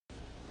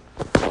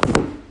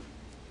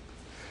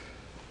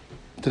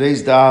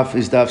Today's daf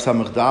is daf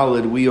Samach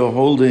Daled. We are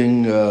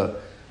holding 4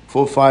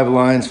 or 5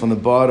 lines from the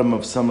bottom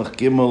of Samach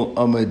Gimel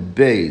Amud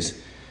Beis.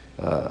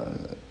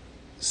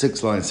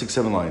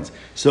 7 lines.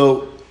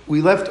 So we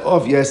left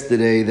off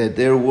yesterday that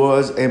there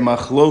was a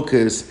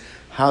machlokas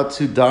how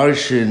to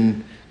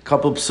darshan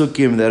couple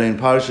psukim that are in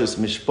Parshas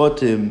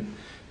Mishpatim,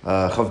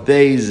 Chav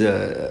Beis,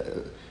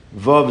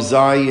 Vav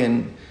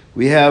Zayin.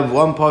 We have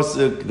one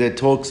pasuk that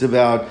talks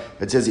about,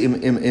 it says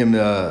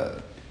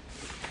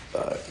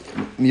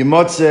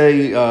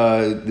Yimotzei,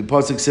 the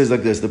pasuk says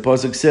like this. The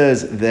pasuk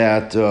says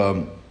that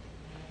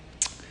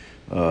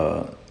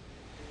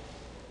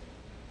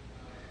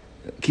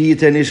Ki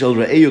yitenish al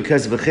re'eyu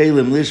kes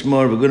v'chelim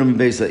lishmor v'gunam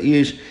beis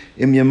ha'ish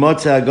im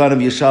Yimotzei aganav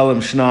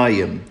yishalem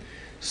shnayim.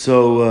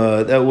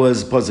 So that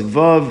was pasuk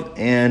Vav,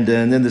 and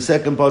then the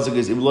second pasuk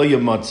is im lo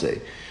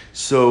Yimotzei.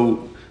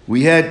 So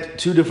we had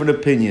 2 different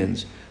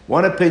opinions.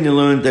 One opinion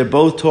learned they're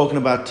both talking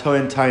about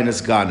Toin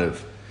Tainas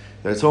Ganav.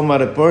 They're talking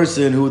about a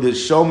person who the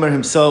Shomer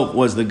himself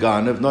was the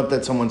Ganav, not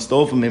that someone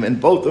stole from him, and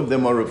both of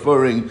them are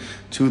referring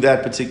to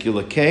that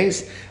particular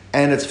case.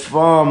 And it's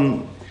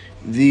from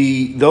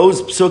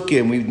those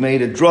psukim, we've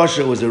made a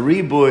drasha, was a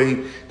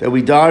riboy, that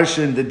we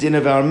darshan the din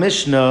of our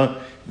Mishnah,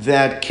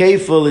 that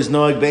kefil is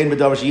noig bein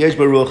b'davar sheyesh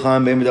baruch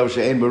chaim, bein b'davar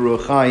she'ein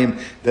baruch chaim,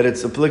 that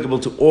it's applicable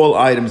to all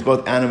items,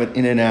 both animate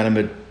and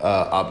inanimate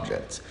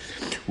objects.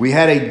 We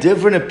had a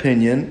different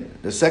opinion,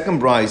 the second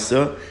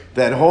brisa,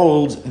 that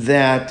holds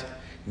that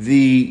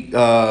the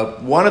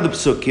one of the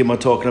psukim are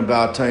talking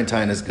about Toin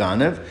Tainas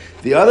Ganav.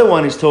 The other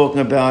one is talking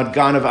about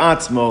Ganav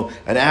Atzmo,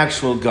 an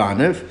actual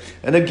Ganav.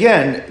 And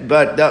again,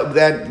 but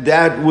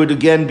that would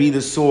again be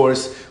the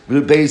source.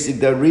 The basic,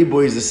 that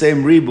riboy is the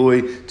same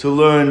riboy to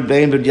learn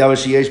Bein b'davar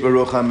sheyesh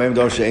baruch chaim, bein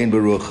b'davar she'ein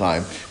baruch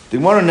chaim. The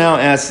Gemara now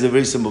asks a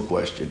very simple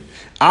question.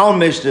 Our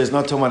Mishnah is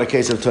not talking about a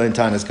case of Toin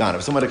Tainas Ganav.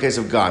 It's talking about a case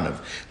of Ganav.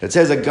 That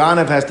says a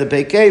Ganav has to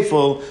pay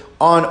kefil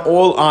on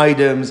all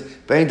items,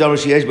 bein davar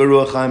sheyesh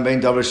baruch chaim,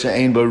 bein davar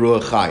she'ein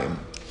baruch chaim.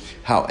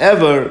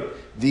 However,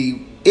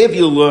 if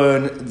you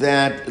learn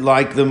that,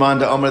 like the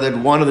Manda Amar, that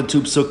one of the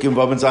 2 psukim,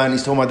 Vav and Zayin,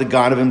 he's talking about the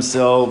Ganav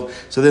himself,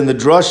 so then the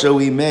drasha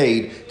we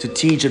made to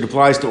teach it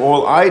applies to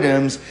all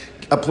items,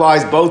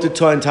 applies both to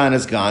Toin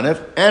Tainas Ganav,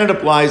 and it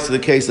applies to the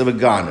case of a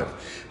Ganav.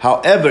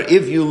 However,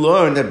 if you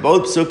learn that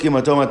both psukim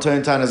are talking about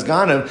Toin Tainas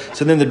Ganav,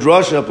 so then the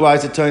drasha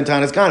applies to Toin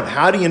Tainas Ganav.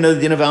 How do you know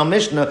the din of our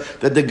Mishnah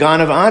that the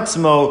Ganav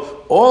Atzmo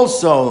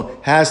also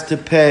has to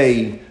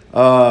pay,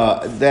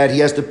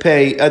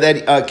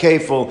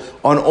 kefil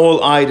on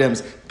all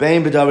items,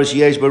 bein b'davar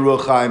sheyesh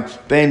baruch chaim,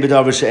 bein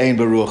b'davar she'ein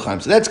baruch chaim.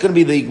 So that's going to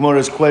be the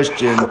Gemara's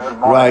question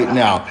right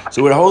now.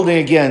 So we're holding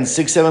again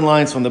 6-7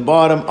 lines from the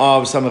bottom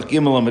of Samach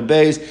Gimel Amud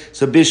Beis.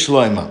 So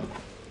Bishloima.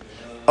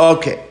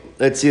 Okay,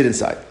 let's see it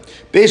inside.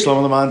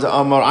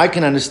 I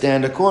can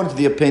understand, according to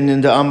the opinion,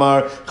 the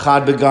Amar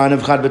Chad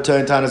Beganav, Chad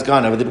B'Toin Tainas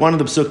Ganav, that one of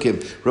the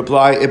psukim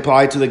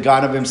applied to the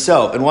Ganav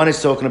himself, and one is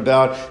talking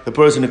about the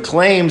person who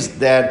claims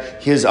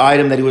that his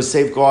item that he was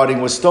safeguarding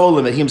was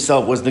stolen, that he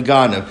himself was the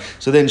Ganav.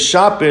 So then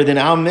Shapir, then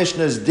our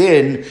Mishnah's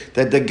din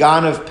that the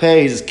Ganav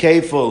pays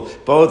kefil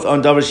both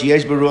on Davar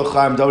Sheyesh Baruch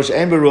Chaim, Davar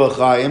She'ein Baruch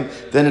Chaim,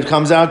 then it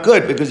comes out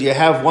good because you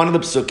have one of the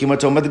psukim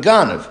talking about the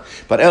Ganav.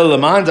 But El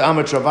Laman the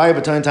Amar Travaya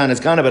B'Toin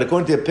Tainas Ganav, but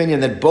according to the opinion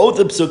that both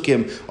the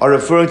psukim are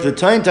referring to the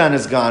Toin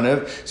Tainas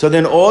Ganav, so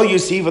then all you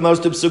see from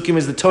those 2 psukim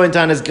is the Toin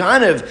Tainas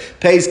Ganav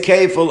pays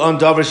kefil on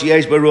Davar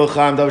Sheyesh Baruch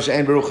Chaim, Davar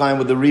She'ein Baruch Chaim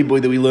with the riboy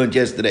that we learned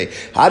yesterday.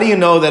 How do you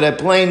know that a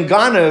plain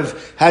Ganav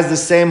has the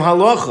same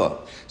halacha?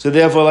 So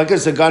therefore, like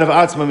this, a Ganav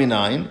Atzma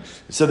minayin.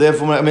 So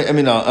therefore,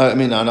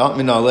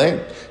 minale.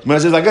 When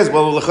it says like this,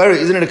 well,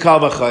 isn't it a Kal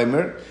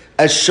V'chaimer?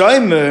 A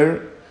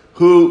Shomer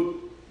who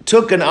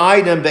took an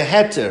item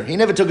beheter. He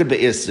never took it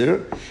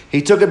be'isr.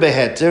 He took it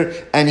beheter,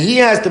 and he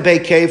has to pay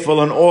kefil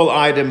on all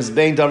items.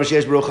 Bein davar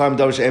sheyesh baruch chaim,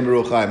 davar she'ein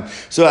baruch chaim.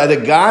 So the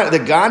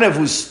Ganav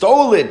who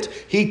stole it,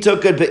 he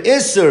took it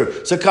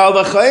be'isr. So kal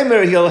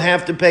v'chaimer, he'll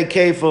have to pay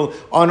kefil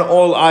on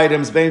all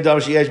items. Bein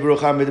davar sheyesh baruch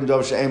chaim, bein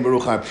davar she'ein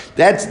baruch chaim.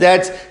 That's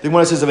the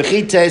one that says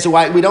v'chitei. So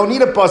why we don't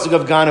need a pasuk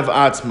of Ganav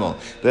atzmo.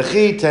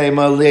 V'chitei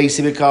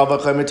maleisi v'kal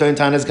v'chaimer Toin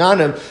Tainas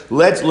Ganav.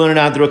 Let's learn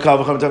out through a kal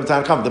v'chaimer Toin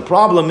Tainas Ganav. The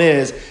problem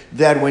is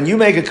that when you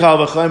make a kal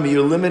v'chaimer,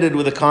 you're limited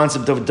with the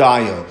concept of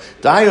dayo.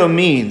 Dayo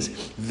means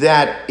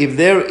that if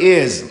there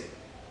is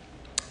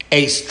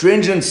a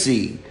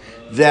stringency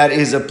that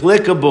is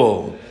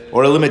applicable,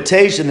 or a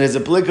limitation that is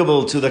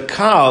applicable to the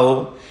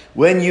kal,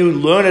 when you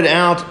learn it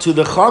out to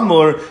the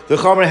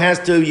chamor has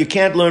to, you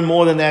can't learn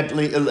more than that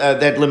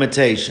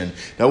limitation.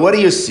 Now what do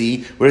you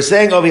see? We're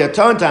saying over here,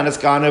 Toin Tainas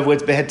Ganav, where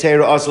it's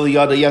behetera asal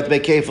yada, you have to be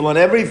careful on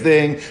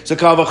everything. So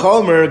kal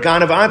v'chomer,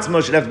 Ganav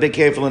Atzmo should have to be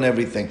careful on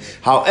everything.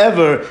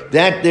 However,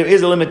 that there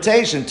is a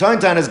limitation. Toin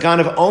Tainas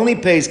Ganav only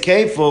pays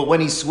kefil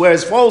when he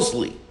swears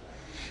falsely.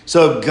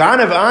 So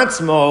Ganav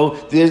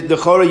Atzmo, the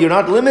Chora, you're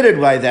not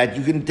limited by that.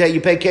 You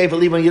pay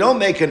kefil even when you don't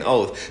make an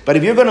oath. But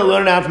if you're going to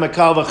learn out from a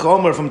Kal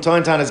V'chomer from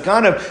Toin Tainas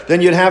Ganav,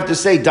 then you'd have to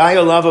say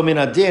Dayo Lava Min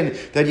Adin,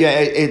 that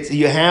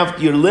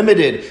you're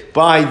limited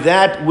by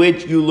that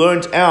which you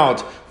learned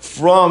out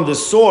from the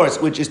source,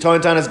 which is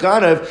Tanas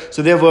Ganav,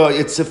 so therefore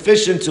it's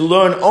sufficient to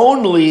learn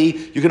only,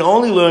 you can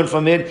only learn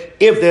from it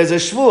if there's a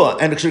shvua,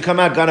 and it should come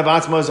out, Ganav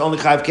Atzma is only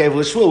Chayav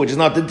Kevel Shvua, which is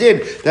not the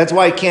din. That's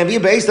why it can't be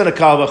based on a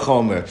Kal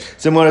V'chomer.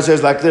 Someone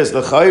says like this,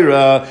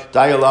 L'chayra,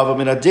 Dayalava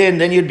Min Adin,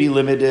 then you'd be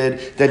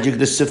limited, that you,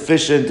 the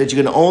sufficient, that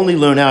you can only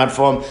learn out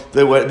from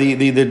the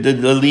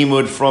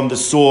limud from the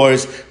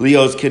source,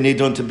 Leos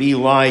Kenidon, to be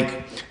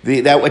like,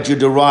 that what you're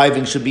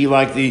deriving should be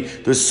like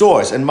the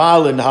source. And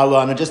Malin,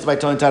 Halan, and just by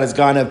telling Tanas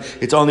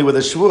Ganav, it's only with a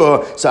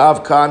shvua. So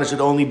Avkana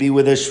should only be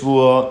with a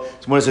shvua.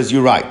 Someone says,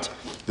 you're right.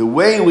 The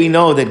way we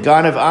know that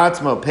Ganav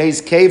Atzma pays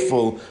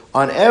kefil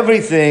on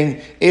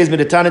everything is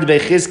Midatana de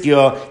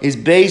Bechizkiah, is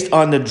based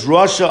on the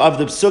drasha of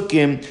the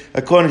psukim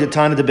according to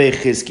Tana de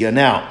Bechizkiah.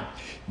 Now,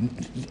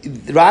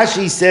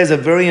 Rashi says a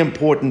very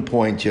important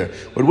point here.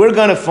 What we're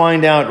going to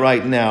find out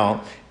right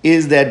now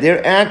is that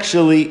there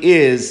actually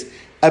is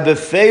a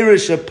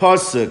beferish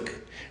pasuk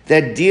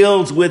that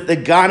deals with the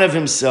Ganav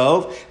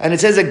himself, and it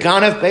says a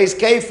Ganav pays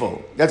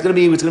kefil. That's going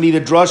to be the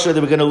drasha that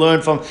we're going to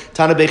learn from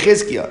Tana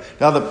Bechizkiah.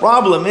 Now the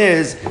problem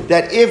is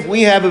that if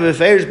we have a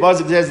beferish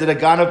pasuk that says that a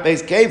Ganav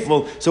pays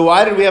kefil, so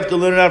why did we have to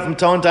learn it out from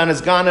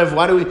Tana's Ganav?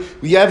 Why do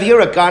we have here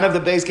a Ganav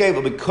that pays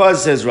kefil?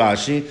 Because, says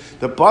Rashi,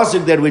 the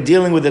pasuk that we're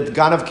dealing with that the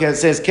Ganav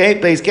says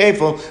pays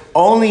kefil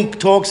only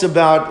talks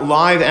about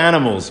live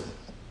animals.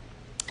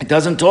 It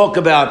doesn't talk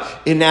about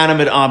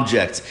inanimate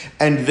objects.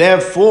 And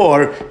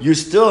therefore, you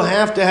still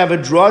have to have a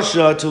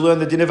drasha to learn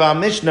the din of our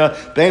Mishnah.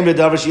 Bein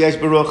b'davar sheyesh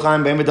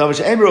beruchayim, bein b'davar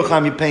she'ein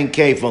beruchayim, you're paying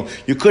kefil.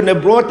 You couldn't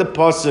have brought the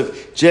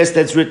pasuk just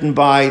that's written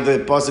by the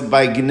pasuk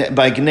by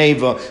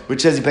Gneva, which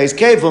says he pays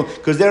kefil,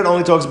 because there it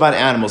only talks about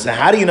animals. So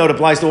how do you know it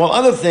applies to all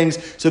other things?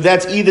 So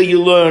that's either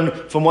you learn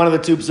from one of the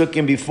two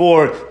psukim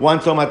before, one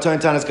Tomat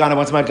Tanas Ganav,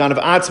 one Tomat Ganav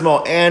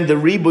Atzmo, and the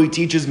Ribui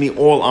teaches me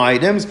all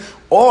items.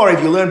 Or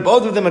if you learn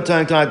both of them at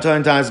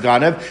Tanas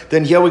Ganav,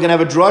 then here we're going to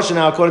have a drasha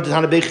now according to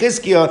Tana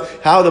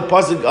Bechizkiah, how the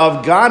pasuk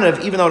of Ganav,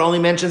 even though it only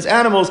mentions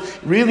animals,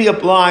 really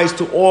applies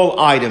to all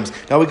items.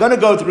 Now we're going to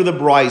go through the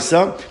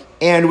Brisa,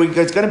 and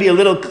it's going to be a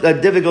little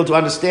difficult to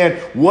understand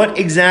what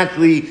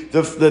exactly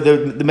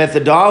the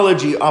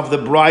methodology of the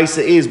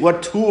Brisa is,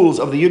 what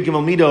tools of the Yud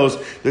Gimel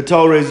Midos the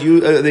Torah is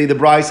the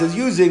Brisa is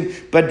using.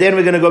 But then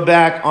we're going to go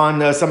back on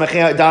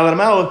Samachei Daled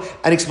Aleph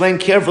and explain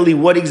carefully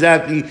what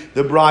exactly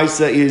the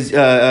Brisa is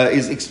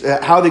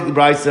how the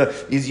Brisa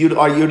is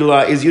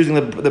using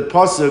the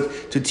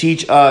pasuk to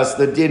teach us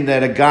the din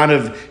that a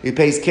Ganav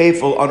pays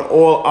kefil on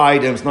all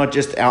items, not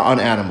just on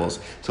animals.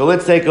 So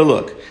let's take a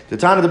look. The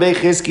Tana de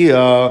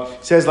Bechizkiah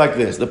says like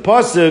this. The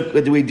pasuk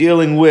that we're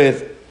dealing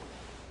with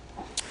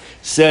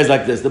says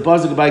like this. The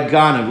pasuk by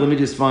Ganav. Let me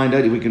just find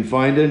out if we can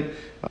find it.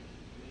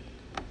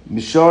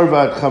 Mishor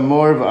v'ad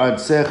chamor v'ad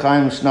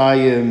sechaim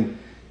shnayim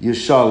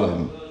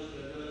yishalem.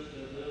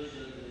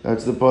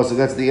 That's the pasuk.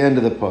 That's the end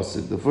of the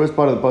pasuk. The first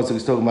part of the pasuk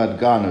is talking about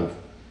Ganav. It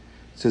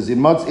says im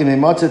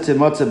himatze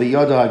timatze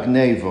b'yada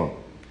hagneva.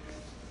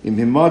 Im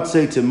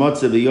himatze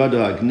timatze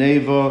b'yada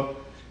hagneva.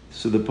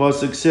 So the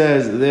pasuk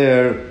says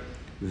there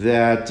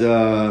that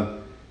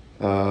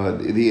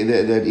that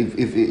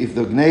if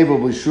the gneva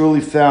was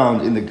surely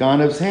found in the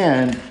Ganav's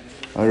hand,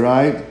 all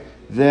right,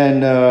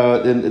 then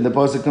the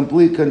pasuk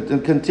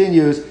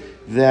continues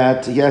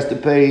that he has to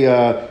pay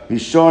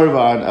mishar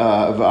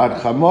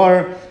v'ad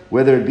chamar,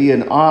 whether it be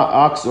an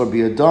ox or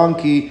be a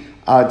donkey,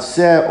 ad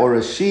seh or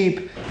a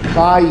sheep,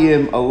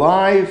 chayim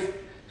alive,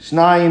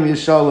 shnayim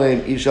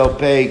yishalem, he shall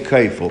pay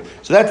kefil.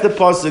 So that's the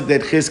pasuk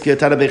that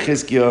Tana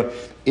Bechizkiah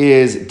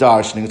is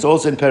darshaning. It's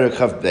also in Perek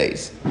Chav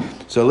Beis.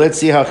 So let's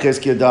see how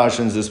Chizkiah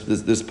darshans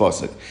this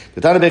pasuk.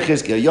 The Tana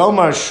Bechizkiah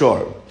Yomar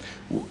Shor.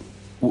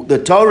 The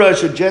Torah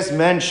should just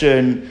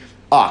mention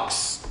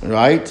ox,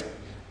 right?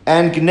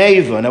 And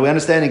gneva. Now we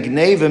understand that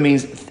gneva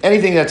means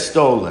anything that's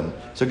stolen.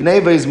 So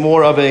gneva is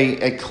more of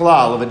a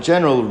klal, of a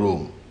general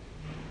rule.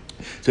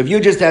 So if you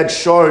just had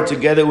shor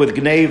together with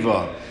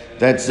gneva,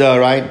 that's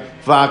right.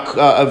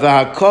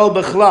 V'hakol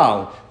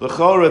b'chlal.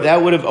 L'chora,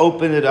 that would have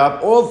opened it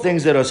up. All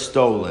things that are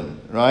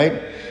stolen,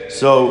 right?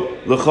 So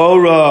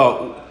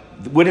l'chora,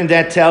 wouldn't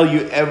that tell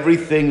you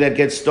everything that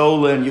gets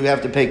stolen you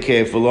have to pay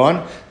kefil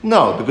on?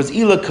 No, because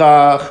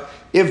ilakach,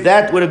 if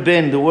that would have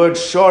been, the word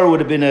shor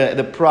would have been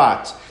the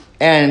prat,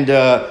 and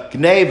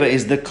gneva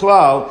is the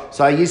klal.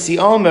 So Ayisi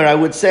Omer, I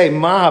would say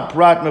maha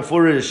prat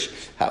mefurish.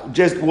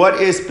 Just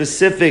what is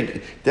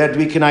specific that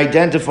we can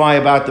identify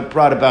about the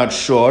prat about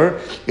shor?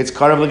 It's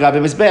karav l'gabe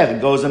mizbeach.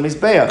 It goes on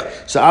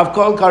mizbeach. So I've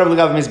called karav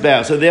l'gabe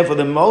mizbeach. So therefore,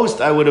 the most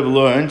I would have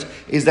learned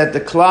is that the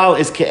klal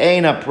is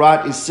ke'ena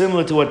prat is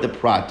similar to what the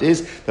prat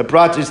is. The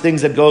prat is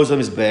things that goes on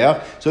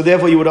mizbeach. So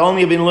therefore, you would only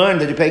have been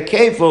learned that you pay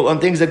kefil on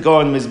things that go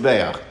on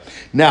mizbeach.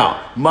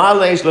 Now,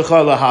 ma'leish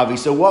l'chol lahavi.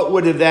 So what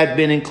would have that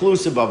been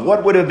inclusive of?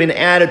 What would have been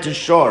added to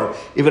shor?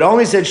 If it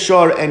only said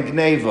shor and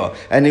gneva,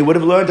 and they would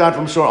have learned out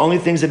from shor only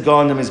things that go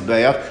on the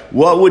mizbeach,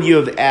 what would you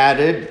have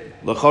added?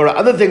 L'chora,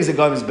 other things that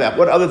go on the mizbeach.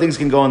 What other things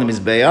can go on the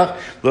mizbeach?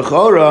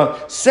 L'chora,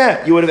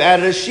 set. You would have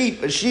added a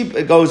sheep. A sheep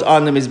goes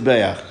on the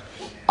mizbeach.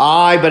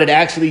 But it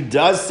actually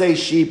does say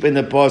sheep in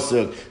the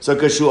pasuk. So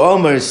Kashu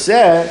Omer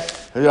said,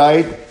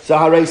 right? So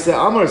Harei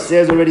Amar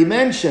says already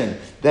mentioned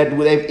that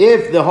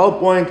if the whole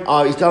point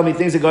he's telling me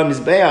things that go on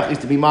Mizbeach is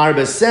to be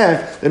marbe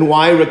seh, then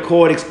why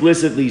record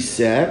explicitly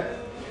seh?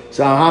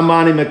 So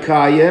Hamani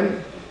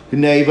Mekayim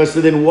Gneva. So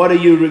then what are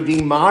you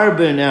being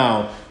marbe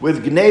now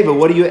with Gneva?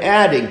 What are you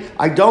adding?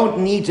 I don't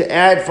need to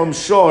add from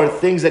shore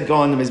things that go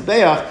on the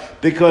Mizbeach,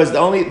 because the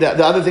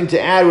other thing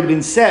to add would have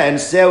been seh, and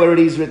seh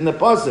already is written in the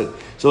pasuk.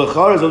 So the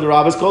Chor is the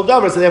Rabbis called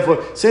Davar. So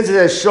therefore, since it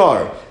says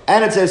shor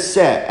and it says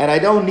seh, and I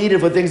don't need it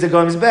for things that go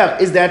on Mizbeach,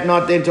 is that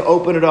not then to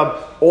open it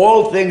up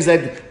all things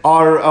that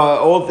are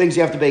all things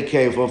you have to be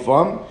careful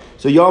from?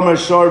 So Yomer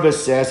shor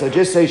v'seh. So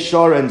just say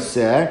shor and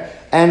seh.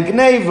 And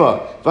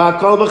Gneva,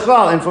 V'akol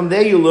B'chal, and from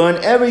there you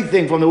learn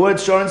everything, from the word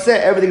Shor and Seh,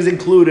 everything is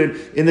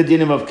included in the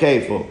dinim of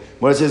Kefil.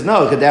 Where it says,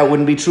 no, because that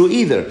wouldn't be true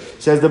either,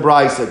 says the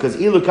Brisa, because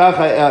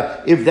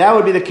if that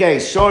would be the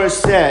case, Shor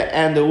Seh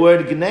and the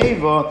word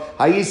Gneva,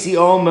 Hayisi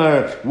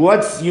Omer,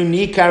 what's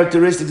unique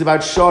characteristics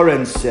about Shor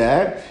and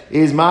Seh,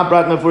 is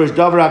Ma'aprat Mefurish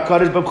Davar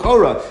HaKadosh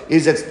B'Chora,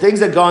 is that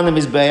things that go on the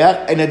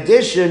Mizbeach, in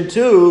addition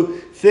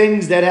to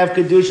things that have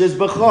Kedushas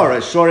Bechor.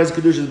 Shor has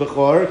Kedushas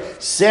Bechor.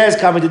 Says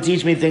coming to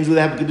teach me things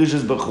that have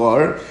Kedushas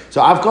Bechor.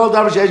 So I've called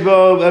Davar Sheish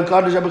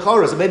Kedushas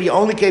Bechor. So maybe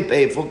only pay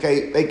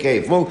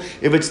careful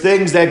if it's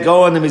things that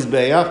go on the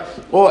Mizbeach,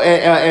 or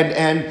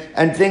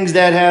and things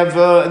that have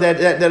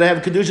that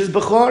have Kedushas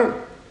Bechor.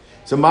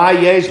 So ma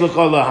yesh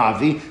l'chol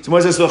lahavi. So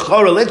says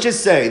l'chora. Let's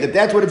just say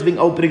that's what it's being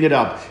opening it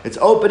up. It's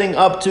opening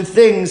up to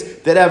things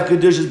that have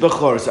kedushas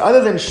bechor. So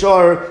other than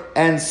shor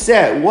and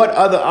seh, what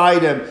other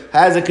item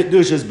has a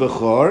kedushas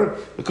bechor?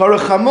 L'chora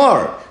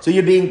chamor. So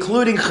you'd be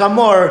including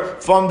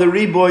chamor from the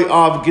riboy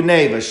of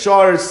gneva.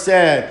 Shor,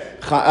 seh,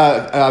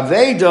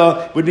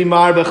 Veda would be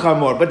marbe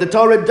chamor, but the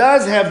Torah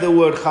does have the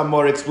word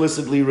chamor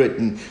explicitly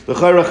written. The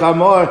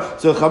chamor,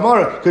 so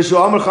chamor, because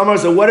shu'amar chamor.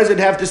 So what does it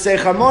have to say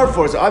chamor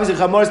for? So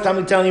obviously chamor is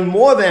telling you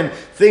more than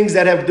things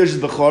that have kedushas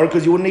bechor,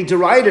 because you wouldn't need to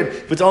write it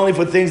if it's only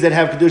for things that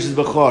have kedushas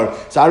bechor.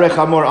 So are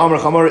chamor, amar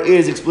chamor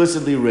is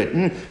explicitly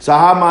written. So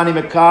hamani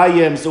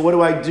mekayim. So what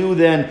do I do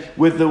then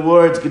with the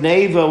words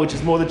gneva, which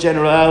is more the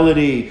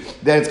generality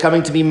that it's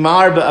coming to be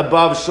marbe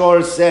above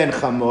shor, seh, and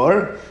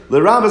chamor?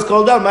 The Rabbis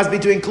called out must be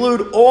to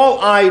include all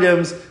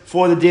items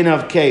for the din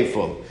of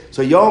kefil.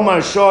 So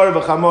Yomar, Shor,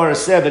 V'chamor,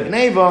 Seh,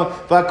 V'gneva,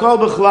 V'akol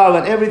B'chlal,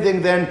 and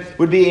everything then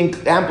would be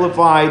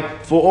amplified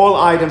for all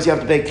items you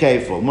have to pay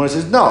kefil. Mora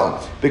says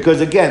no,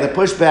 because again, the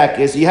pushback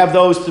is you have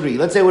those three.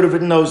 Let's say we would have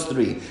written those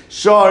three.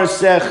 Shor,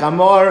 Seh,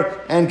 Chamor,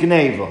 and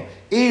Gneva.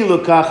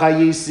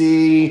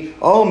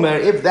 Omer,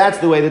 if that's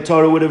the way the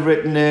Torah would have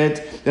written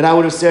it, then I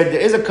would have said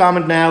there is a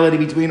commonality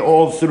between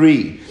all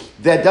three.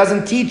 That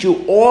doesn't teach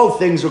you all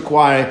things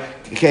require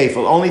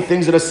kefil, only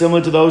things that are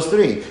similar to those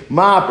three.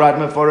 Ma'aprat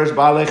meforish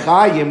ba'alei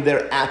chayim,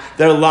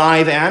 they're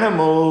live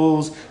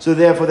animals, so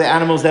therefore the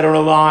animals that are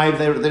alive,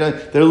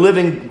 they're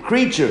living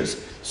creatures.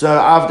 So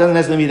Av doesn't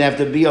necessarily mean they have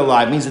to be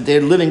alive, it means that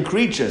they're living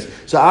creatures.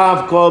 So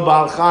Av kol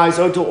ba'al chay,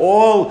 so to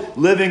all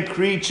living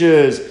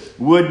creatures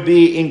would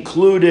be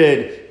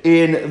included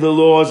in the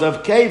laws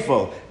of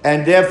kefil,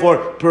 and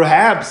therefore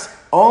perhaps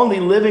only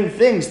living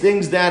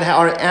things that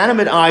are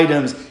animate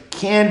items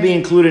can be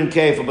included in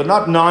kefil, but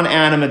not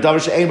non-animate. Davar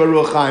she'ein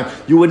baruch chaim.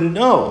 You wouldn't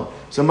know.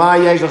 So ma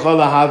yesh l'chol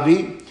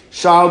lahavi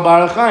shal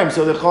baruch chaim.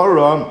 So the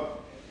chorah,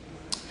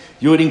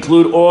 you would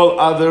include all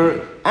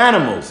other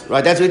animals,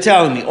 right? That's what you're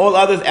telling me. All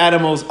other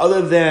animals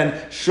other than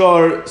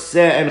shor,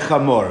 seh, and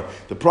chamor.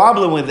 The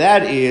problem with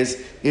that is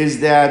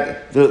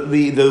that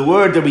the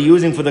word that we're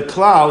using for the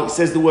klal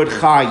says the word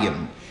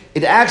chayim.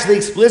 It actually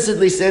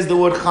explicitly says the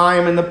word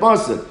chayim in the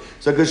pasuk.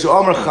 So because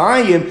she'omer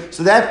chayim,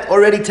 so that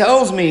already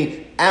tells me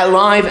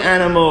live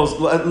animals,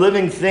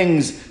 living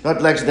things,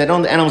 not like the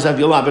animals have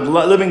your life, but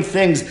living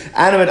things,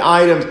 animate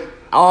items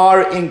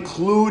are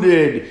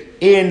included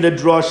in the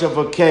drasha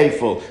for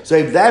kefil. So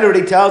if that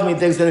already tells me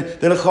things, then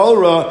a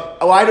chorah,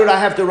 why do I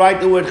have to write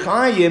the word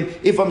chayim?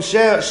 If I'm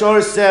shor,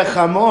 seh,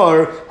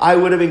 chamor, I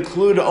would have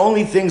included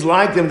only things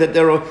like them, that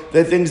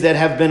they're things that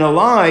have been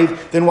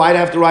alive, then why do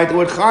I have to write the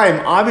word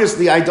chayim?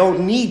 Obviously, I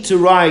don't need to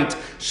write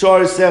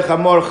shor, seh,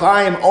 chamor,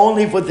 chayim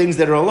only for things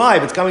that are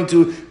alive. It's coming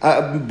to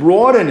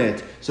broaden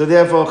it. So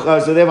therefore,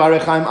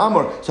 Arechaim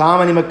Amor. So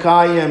how many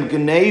Makayim,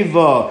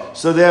 Geneva?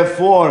 So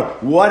therefore,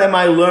 what am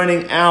I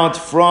learning out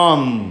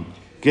from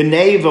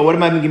Geneva? What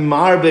am I making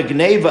marbe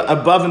Geneva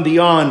above and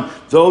beyond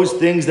those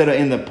things that are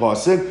in the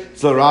pasuk?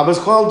 So Rabbi's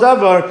Chol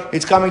Davar,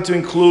 it's coming to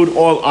include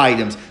all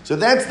items. So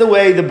that's the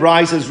way the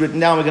Brisa is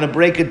written down. We're going to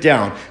break it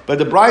down. But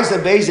the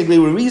Brisa, basically,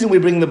 the reason we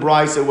bring the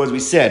Brisa was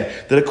we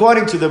said that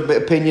according to the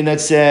opinion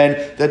that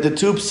said that the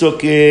two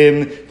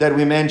psukim that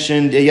we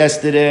mentioned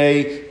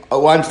yesterday,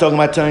 one's talking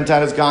about turning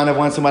Tadas Ganav,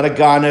 one's talking about a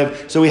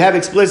Ganav. So we have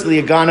explicitly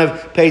a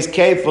Ganav pays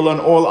kefil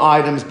on all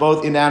items,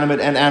 both inanimate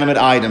and animate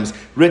items.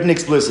 written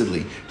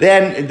explicitly.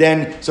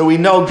 So we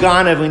know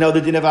Ganav, we know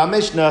the din of our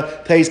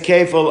Mishnah pays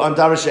kefil on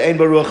davar she'ein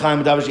baruch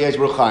chaim, davar she'yesh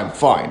baruch chaim.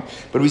 Fine.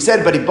 But we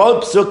said, but if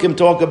both psukim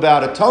talk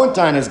about a tone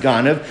time as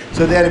Ganav,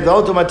 so then if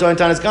both talk about tone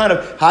time as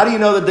Ganav, how do you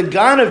know that the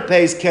Ganav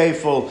pays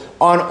kefil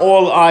on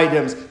all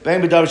items?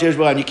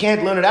 You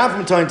can't learn it out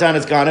from tone time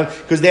as Ganav,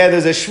 because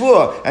there's a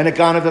shvur, and a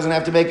Ganav doesn't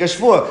have to make a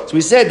shvur. So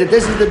we said that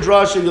this is the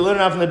drasha, you learn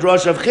it out from the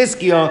drasha of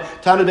Chizkiah,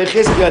 Tanu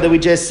Bechizkiah, that we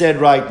just said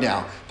right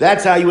now.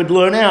 That's how you would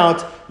learn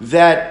out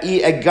that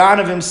a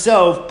Ganav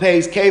himself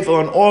pays kefil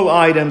on all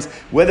items,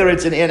 whether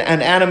it's an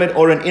animate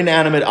or an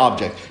inanimate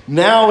object.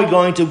 Now we're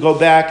going to go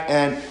back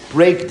and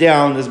break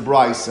down this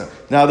brisa.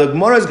 Now the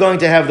Gemara is going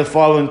to have the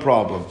following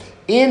problem.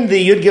 In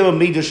the Yud Gimel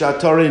Midrash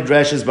Torah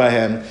Dreshes by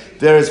him,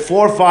 there is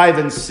 4, 5,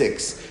 and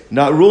 6.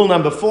 Now rule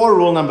number 4,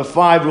 rule number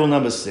 5, rule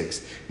number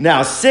 6.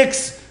 Now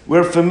 6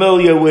 we're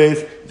familiar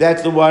with.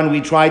 That's the one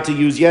we tried to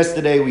use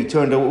yesterday. We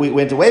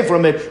went away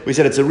from it. We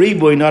said it's a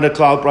riboy, not a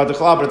klal prat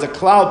klal, but it's a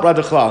klal prat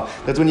klal.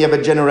 That's when you have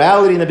a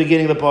generality in the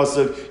beginning of the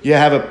pasuk, you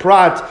have a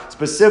prat,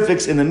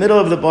 specifics in the middle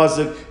of the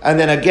pasuk, and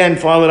then again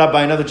followed up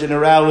by another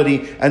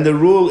generality. And the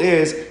rule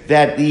is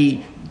that the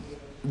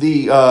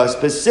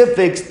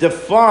specifics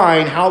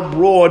define how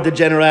broad the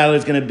generality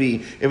is going to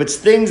be. If it's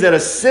things that are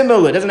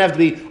similar, it doesn't have to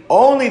be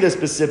only the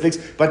specifics,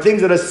 but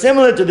things that are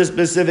similar to the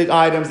specific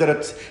items that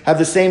have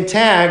the same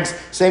tags,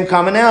 same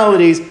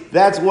commonalities,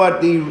 that's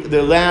what the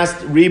last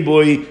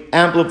riboy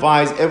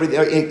amplifies,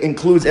 it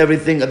includes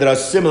everything that are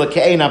similar,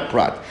 ke'ena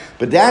prat.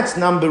 But that's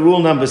rule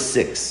number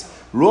 6.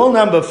 Rule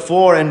number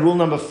 4 and rule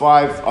number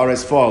 5 are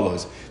as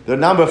follows. The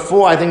number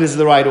 4, I think this is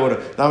the right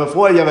order. Number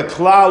 4, you have a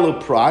klal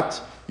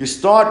uprat. You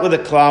start with a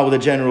klal, with a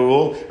general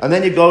rule, and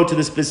then you go to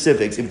the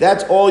specifics. If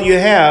that's all you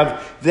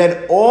have,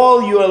 then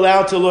all you're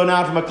allowed to learn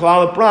out from a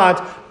klal of prat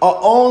are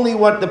only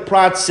what the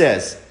prat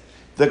says.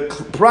 The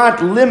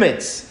prat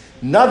limits.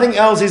 Nothing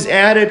else is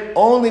added,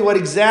 only what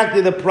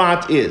exactly the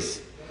prat is.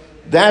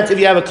 That's if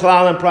you have a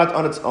klal and prat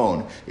on its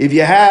own. If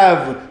you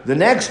have, the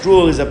next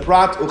rule is a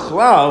prat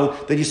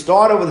uchlal, that you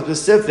start over with the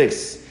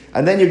specifics,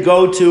 and then you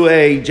go to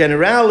a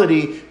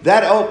generality,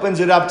 that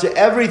opens it up to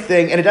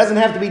everything, and it doesn't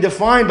have to be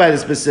defined by the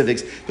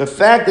specifics. The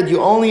fact that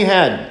you only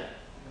had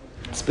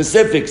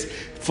specifics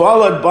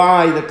followed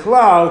by the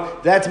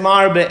klal, that's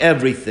marbe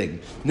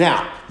everything.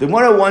 Now, the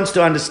Gemara wants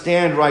to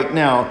understand right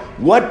now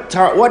what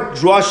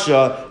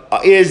drasha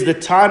is the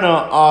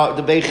Tana,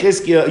 the Beit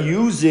Chizkiah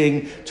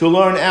using to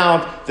learn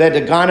out that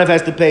the Ganav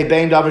has to pay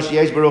Bein Davar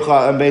Sheyesh Baruch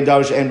Ha and Bein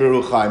Davar She'en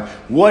Baruch Chaim.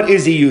 What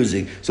is he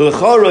using? So the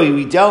Choroi,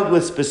 we dealt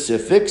with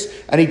specifics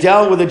and he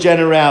dealt with a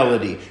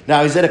generality.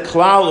 Now, is it a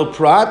klal or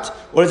prat,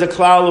 or is it a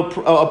klal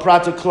or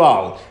prat or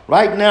klal?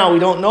 Right now, we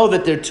don't know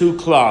that there are two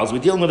klals. We're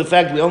dealing with the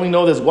fact that we only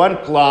know there's one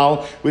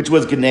klal, which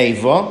was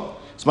Geneva.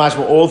 It's much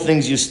for all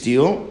things you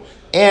steal,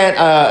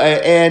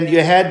 and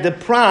you had the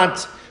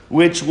prat,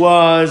 which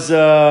was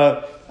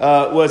either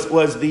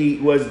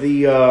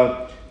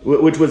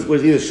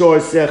shor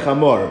seh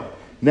chamor.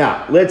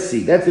 Now let's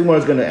see. That's the Gemara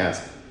is going to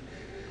ask.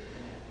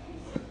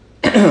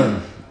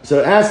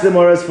 So ask the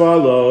Gemara as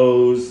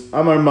follows: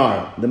 Amar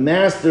Mar, the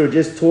master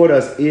just taught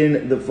us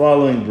in the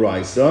following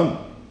brisa.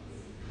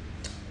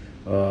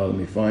 Let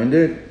me find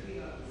it.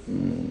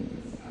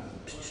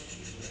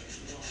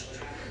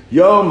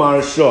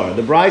 Yomar shor.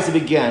 The brisa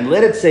began.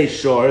 Let it say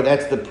shor.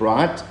 That's the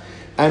prat,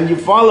 and you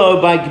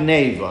follow by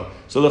gneva.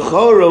 So the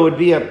chora would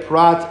be a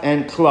prat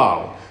and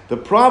klal. The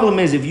problem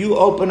is if you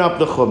open up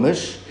the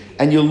chumash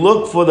and you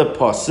look for the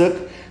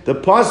pasuk,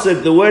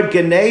 the word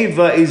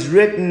geneva is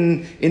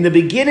written in the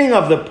beginning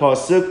of the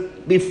pasuk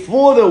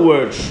before the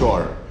word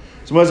shor.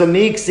 So it was a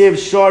miksiv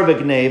shor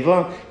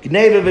v'gneva,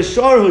 gneva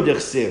v'shor hu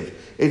dechsiv.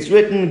 It's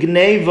written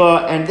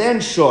gneva and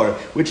then shor,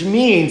 which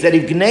means that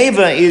if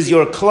gneva is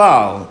your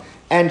klal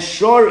and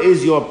shor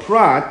is your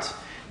prat,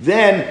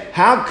 then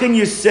how can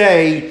you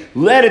say,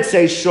 let it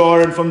say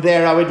shor, and from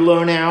there I would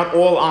learn out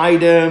all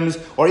items,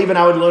 or even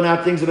I would learn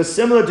out things that are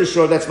similar to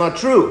shor? That's not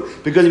true.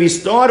 Because if you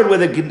started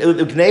with a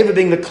gneva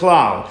being the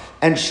klal,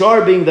 and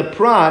shor being the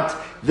prat,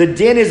 the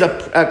din is a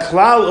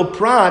klal or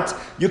prat,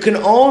 you can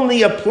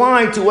only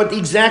apply to what the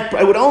exact,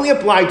 it would only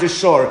apply to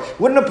shor, it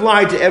wouldn't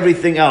apply to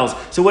everything else.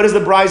 So what is the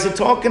brisa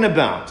talking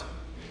about?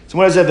 So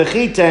what is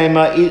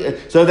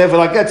it? So therefore,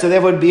 like that. So there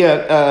would be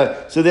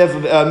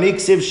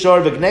miksiv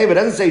shor v'gneva. It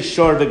doesn't say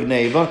shor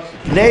v'gneva.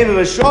 Gneva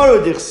v'shor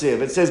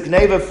u'dichsiv. It says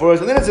gneva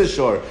first, and then it says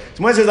shor.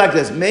 So when it says like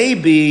this,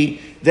 maybe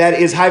that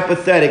is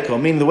hypothetical.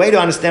 Meaning the way to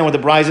understand what the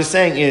Brisa is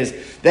saying is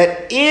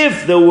that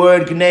if the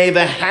word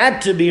gneva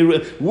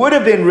would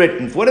have been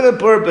written for whatever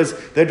purpose,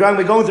 we're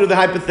going through the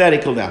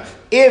hypothetical now.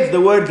 If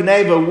the word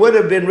gneva would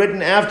have been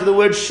written after the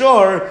word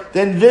shor,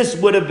 then this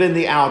would have been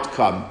the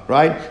outcome,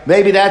 right?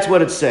 Maybe that's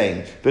what it's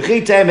saying.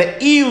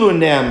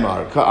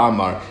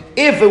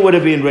 If it would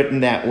have been written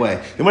that way.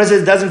 The one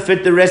says it doesn't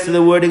fit the rest of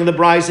the wording of the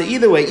Brisa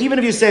either way, even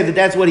if you say that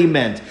that's what he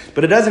meant,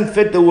 but it doesn't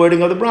fit the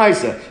wording of the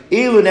Brisa.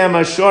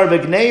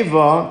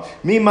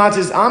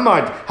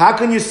 How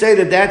can you say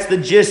that that's the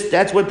gist,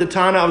 that's what the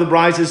Tana of the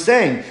Brisa is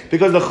saying?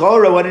 Because the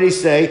Chora, what did he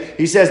say?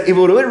 He says, if it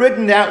would have been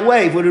written that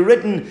way, if it would have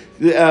written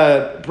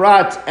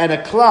prat and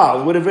a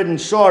klal, would have written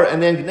shor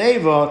and then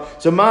gneva,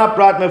 so ma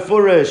prat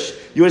mefurish,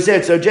 you would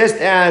say, so just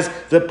as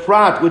the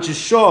prat, which is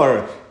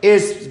shor,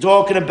 is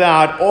talking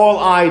about all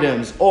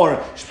items, or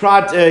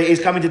prat is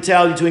coming to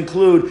tell you to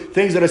include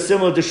things that are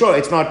similar to shor.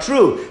 It's not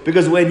true,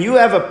 because when you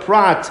have a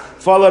prat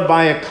followed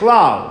by a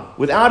klal,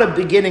 without a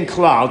beginning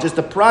klal, just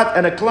a prat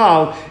and a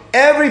klal,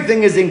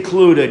 everything is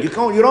included. You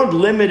don't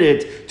limit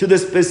it to the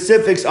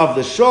specifics of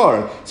the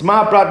shor. It's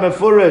ma prat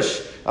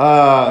mefurish.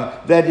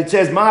 That it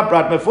says ma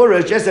prat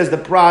mefurish, just as the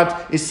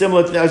prat is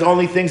similar to there's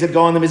only things that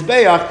go on the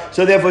mizbeach,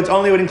 so therefore it's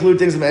only would include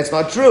things. That's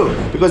not true,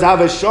 because I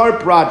have a shor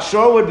prat.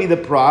 Shor would be the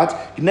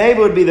prat, gneva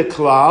would be the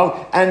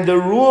klal, and the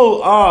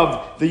rule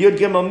of the yud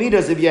gimel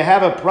midas, if you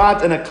have a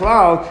prat and a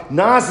klal,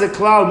 nas the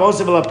klal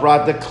mosavela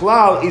prat, the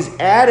klal is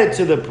added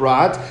to the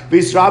prat,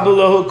 visrabu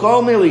lahu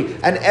kol mili,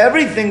 and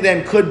everything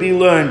then could be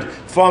learned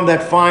from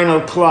that final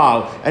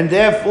klal, and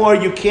therefore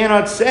you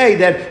cannot say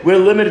that we're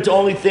limited to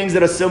only things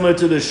that are similar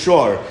to the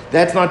shor.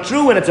 That's not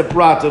true when it's a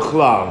prat or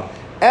klal.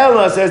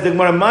 Ella says the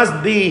Gemara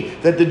must be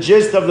that the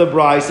gist of the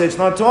brayso, it's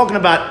not talking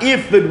about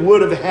if it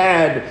would have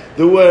had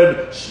the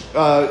word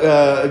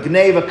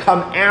gneva come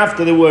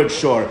after the word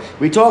shor.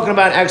 We're talking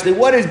about actually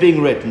what is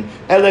being written.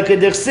 Ella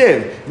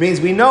kedichsiv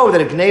means we know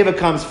that a gneva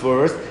comes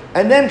first,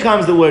 and then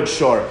comes the word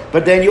shor.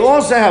 But then you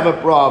also have a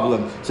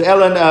problem. So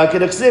Ellen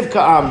kedichsiv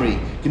ka'amri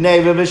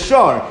gneva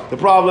v'shor. The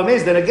problem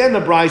is that again the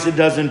brayso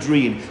doesn't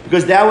read,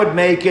 because that would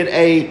make it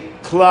a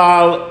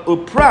klal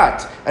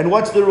uprat. And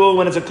what's the rule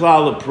when it's a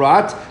klal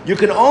uprat? You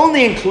can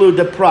only include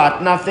the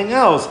prat, nothing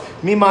else.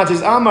 Mimat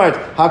is amart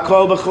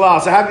hakol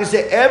b'chlal. So how can you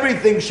say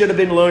everything should have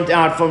been learned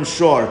out from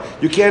shor?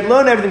 You can't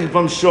learn everything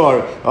from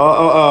shor.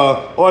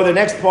 Or the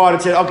next part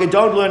it says, okay,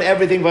 don't learn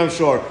everything from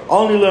shor.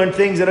 Only learn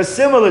things that are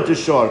similar to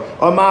shor.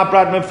 Or ma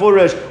prat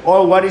mefurish.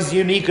 Or what is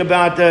unique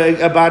about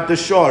the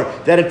shor,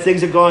 that it's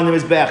things that go in the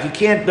mizbech. You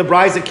can't. The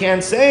brayso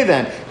can't say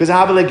that, because I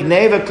have a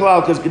gneva klal,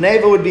 because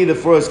gneva would be the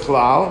first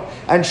klal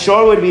and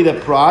shor would be the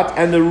prat,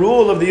 and the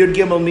rule of the Yud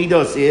Gimel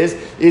Midos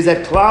is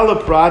that klal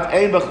prat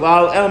ein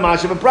b'chlal el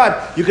mashav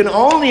prat. You can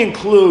only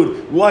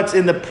include what's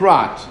in the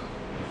prat.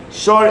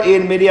 Shor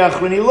in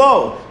midiachrini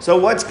lo. So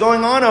what's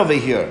going on over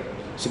here?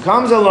 So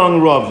comes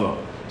along Rava.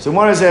 So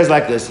one says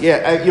like this.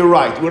 Yeah, you're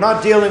right. We're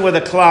not dealing with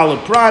a klal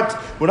of prat.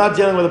 We're not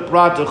dealing with a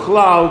prat of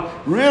chlal.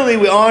 Really,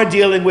 we are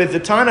dealing with the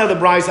Tana of the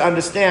brayso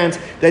understands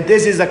that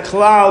this is a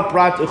klal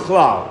prat of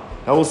chlal.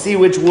 Now we'll see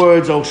which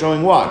words are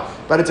showing what.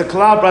 But it's a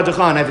klal prat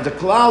chlal. If it's a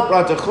klal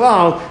prat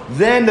chlal,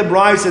 then the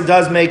brayso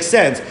does make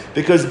sense,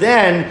 because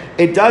then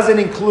it doesn't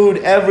include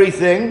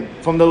everything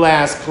from the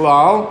last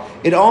klal.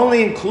 It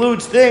only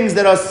includes things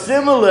that are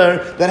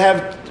similar, that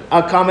have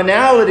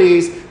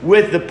commonalities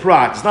with the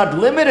prat. It's not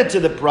limited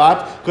to the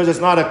prat, because it's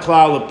not a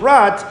klal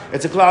prat,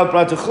 it's a klal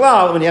prat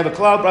chlal. When you have a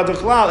klal prat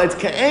chlal, it's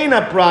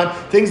ka'ena prat,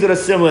 things that are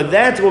similar.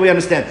 That's what we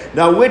understand.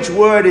 Now, which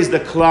word is the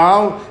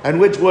klal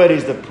and which word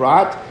is the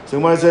prat? So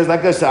one says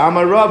like this: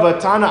 Amarava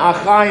Tana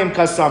Achayim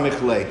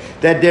Kasamichle.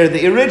 That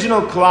the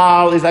original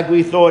klal is like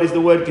we thought is the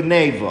word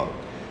gneva.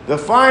 The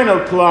final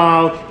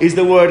klal is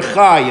the word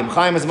chayim.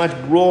 Chayim is a much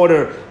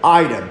broader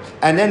item,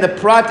 and then the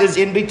prat is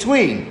in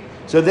between.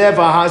 So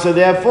therefore,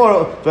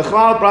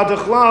 v'chlal prat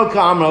chlal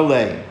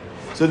ka'amralei.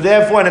 So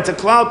therefore, and it's a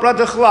klal prat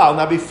chlal.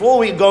 Now, before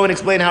we go and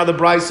explain how the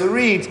brayso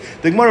reads,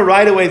 the Gemara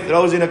right away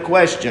throws in a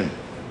question: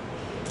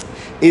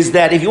 is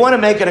that if you want to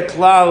make it a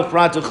klal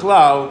prat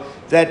chlal,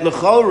 that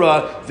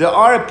l'chora, there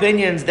are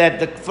opinions that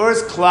the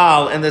first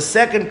klal and the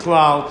second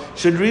klal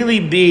should really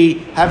be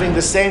having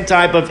the same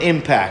type of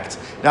impact.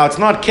 Now, it's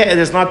not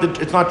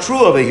true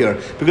over here,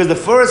 because the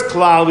first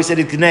klal, we said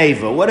it's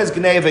gneva. What does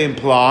gneva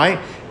imply?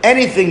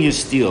 Anything you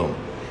steal.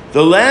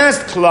 The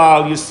last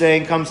klal, you're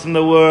saying, comes from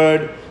the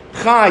word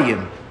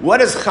chayim. What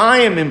does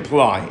chayim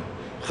imply?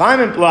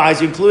 Chayim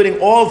implies including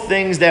all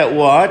things that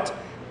what?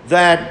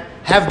 That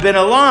have been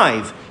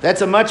alive.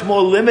 That's a much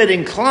more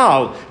limiting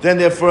klal than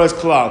their first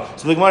klal.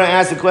 So the Gemara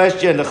asks the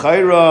question: the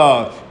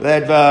chayra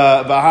that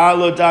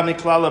v'halo dami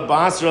klala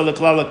basra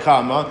leklala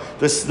kama.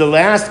 The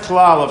last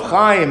klal of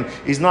Chaim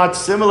is not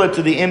similar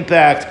to the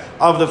impact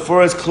of the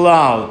first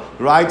klal,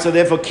 right? So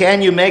therefore,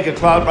 can you make a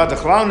klal prat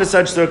klal under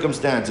such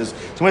circumstances?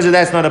 So we say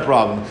that's not a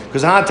problem,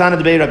 because Tana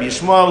debate Rabbi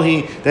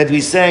Yishmael that we're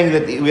saying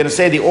that we're going to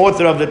say the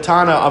author of the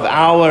Tana of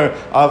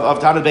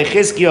Tana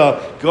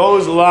Bechizkiah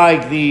goes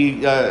like the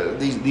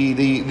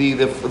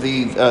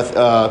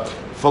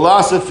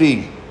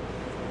philosophy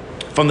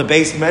from the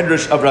base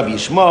medrash of Rabbi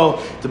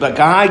Yishmael,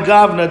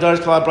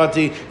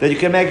 that you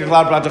can make a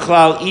klal prat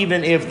chlal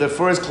even if the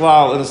first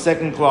klal and the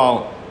second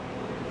klal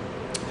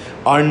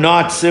are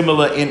not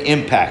similar in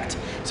impact.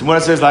 So what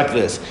it says like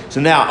this.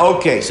 So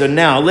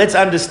now let's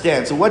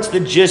understand. So what's the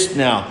gist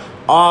now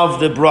of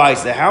the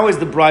brayso? How is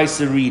the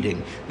brayso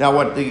reading? Now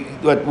let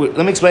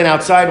me explain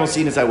outside and we'll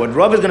see inside. What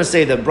Rabbi is going to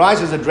say, the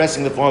brayso is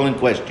addressing the following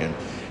question.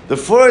 The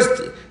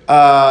first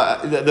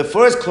the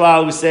first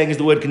klal we're saying is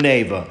the word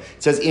gneva.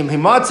 It says, Im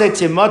himatze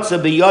timotze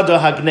biyada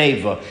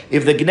hagneva.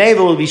 If the gneva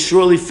will be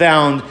surely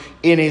found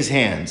in his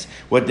hands.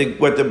 What the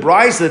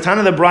Brisa, the Tana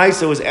of the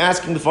Brisa was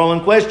asking the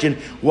following question: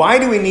 why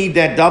do we need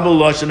that double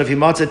lashon of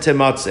himatze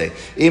timotze?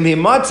 Im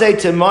himatze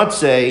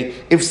timotze,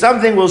 if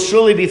something will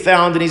surely be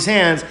found in his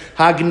hands,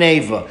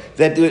 hagneva.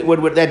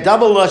 That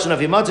double lashon of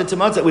himatze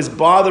timotze was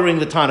bothering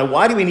the Tana.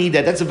 Why do we need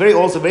that? That's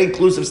also a very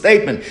inclusive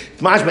statement.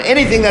 It's mashma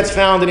anything that's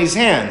found in his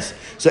hands.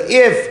 So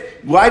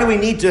why do we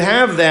need to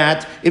have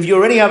that if you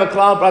already have a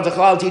klal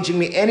pratachal teaching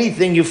me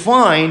anything you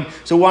find?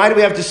 So why do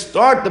we have to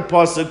start the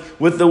pasuk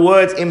with the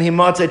words im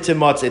himatze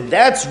timotze?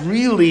 That's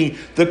really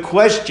the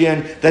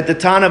question that the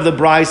Tana of the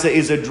Brisa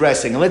is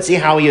addressing. And let's see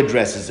how he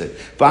addresses it.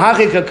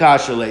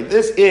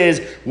 This is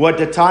what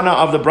the Tana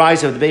of the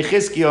Brisa of the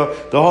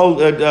Beichizkiah, the whole.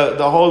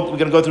 We're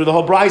going to go through the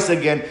whole Brisa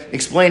again,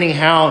 explaining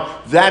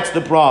how that's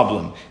the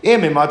problem. Im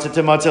himatze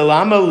timotze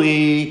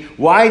lamali.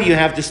 Why do you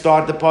have to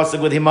start the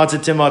pasuk with himatze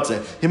timotze?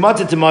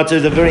 Himatze timotze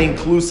is a very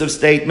inclusive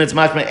statement. It's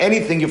much more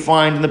anything you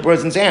find in the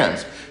person's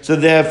hands. So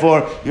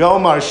therefore,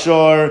 Yomar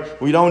Shor,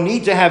 we don't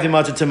need to have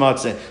himatze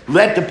timotze.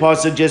 Let the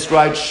pasuk just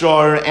write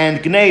Shor and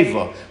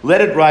Gneva.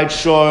 Let it write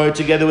Shor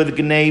together with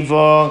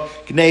Gneva.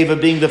 Gneva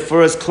being the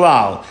first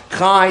klal,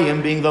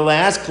 Chayim being the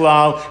last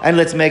klal, and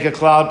let's make a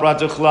klal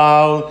prata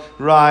klal,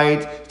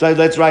 right? So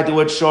let's write the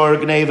word Shor,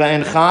 Gneva,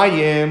 and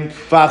Chayim,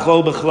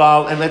 V'achol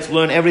b'chlal, and let's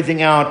learn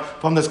everything out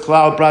from this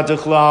klal prata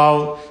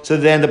klal. So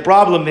then the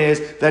problem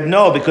is that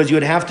no, because you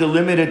would have to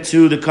limit it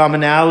to the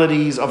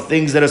commonalities of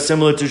things that are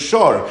similar to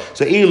Shor.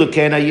 So I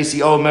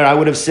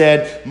would have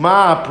said,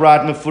 Ma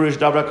prat mefurish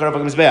dabra karav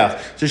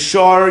mizbeach. To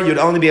Shor, you'd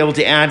only be able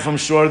to add from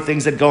Shor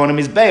things that go on a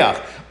mizbeach.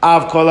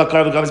 Av kol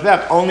karav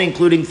mizbeach, only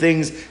including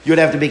things you'd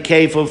have to be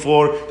careful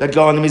for that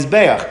go on the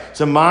mizbeach.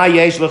 So ma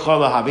yesh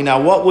lechol havi.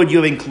 Now, what would you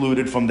have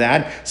included from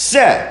that?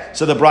 Seh.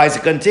 So the Brisa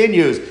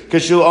continues.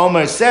 Kashu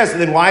Omer says. So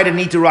then why did it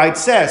need to write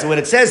seh? So when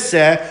it says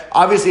seh,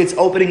 obviously it's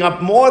opening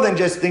up more than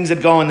just things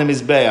that go on the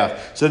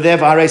mizbeach. So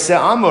therefore, harei seh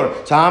amor.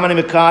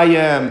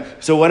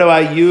 So what do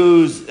I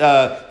use?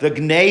 The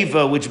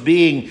gneva, which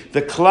being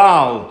the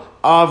klal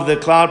of the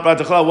klal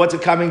pratachal, what's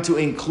it coming to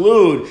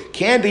include?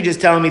 Can't be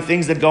just telling me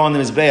things that go on the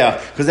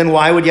mizbeach, because then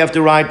why would you have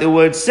to write the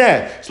word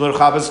seh? So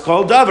l'chabas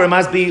kol davar, it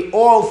must be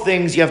all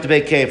things you have to be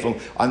careful.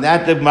 On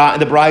that, the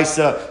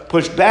Brisa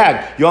pushed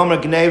back.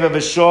 Yomer gneva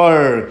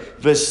v'shor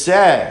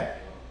v'seh.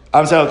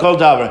 I'm sorry, kol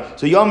davar.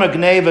 So yomer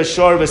gneva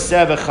shor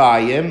v'seh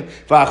v'chayim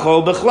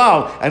v'achol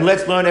b'chlal, and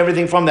let's learn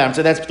everything from that.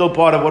 So that's still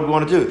part of what we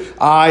want to do.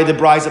 The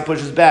Brisa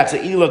pushes back. So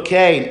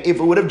ilokain, if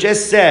it would have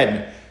just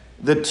said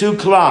the two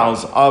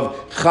klals of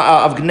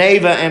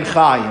gneva and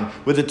chayim,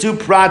 with the two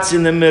prats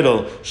in the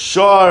middle,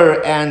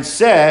 shor and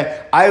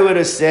seh, I would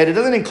have said it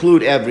doesn't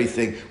include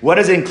everything. What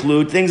does it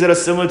include? Things that are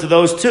similar to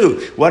those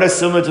two. What is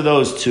similar to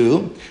those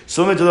two?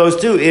 Similar to those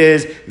two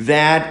is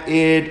that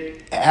it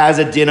has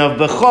a din of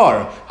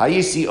bechor.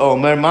 Hayisi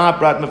omer ma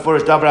prat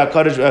meforish davra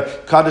kadosh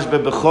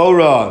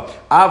bechora.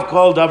 Av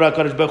kol davra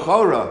kadosh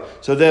bechora.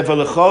 So therefore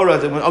lechora.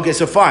 Okay,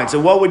 so fine.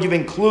 So what would you have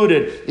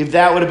included if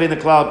that would have been the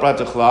klal prat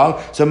klal?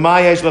 So ma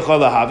yesh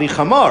lechol havi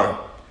chamor.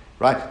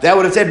 Right? That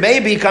would have said,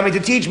 maybe coming to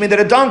teach me that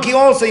a donkey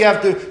also you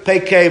have to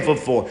pay kefil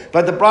for.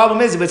 But the problem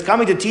is, if it's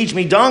coming to teach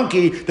me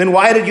donkey, then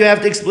why did you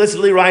have to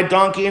explicitly write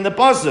donkey in the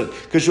pasuk?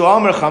 Because you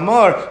omer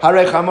chamor,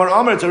 hare chamor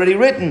omer, it's already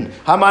written.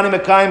 Hamani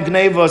mekayim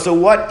gneva. So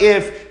what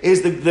if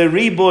is the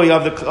riboy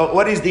of the,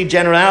 what is the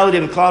generality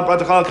of the klal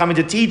pratachal coming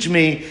to teach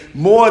me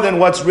more than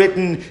what's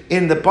written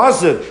in the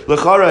pasuk?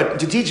 L'chora,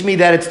 to teach me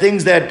that it's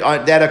things that are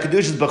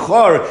kedushas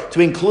bechor,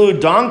 to include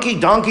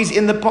donkeys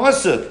in the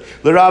pasuk.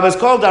 The Rabbis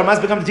called dar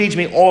must become to teach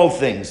me all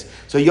things.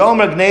 So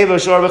Yomer Gneva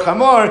Shor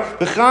v'Chamor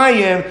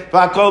v'Chayim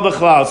v'Akol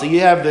b'Chlal. So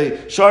you have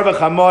the Shor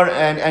v'Chamor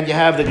and you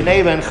have the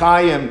Gneva and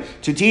Chayim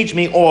to teach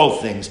me all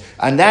things.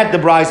 And that the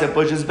Brisa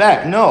pushes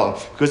back. No,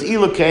 because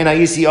Ilukein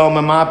Ayisi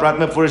Omer Ma Prat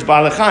Mefurish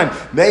Ba'Lechaim.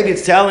 Maybe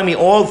it's telling me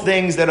all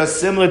things that are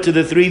similar to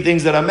the three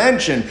things that I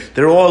mentioned.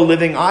 They're all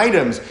living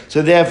items.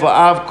 So therefore,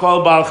 Av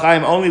Kol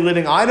Ba'Lechaim, only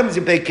living items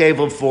you pay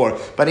kefil for,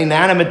 but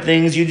inanimate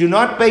things you do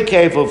not pay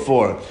kefil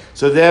for.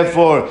 So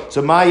therefore,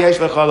 so Ma Yesh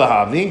Lechol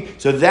Havi.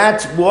 So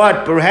that's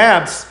what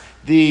perhaps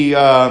the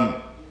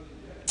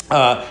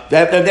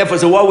therefore.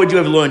 So what would you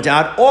have learned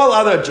out? All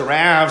other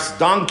giraffes,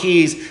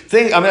 donkeys,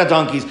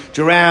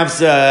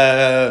 giraffes,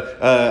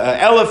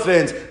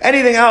 elephants,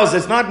 anything else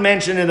that's not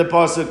mentioned in the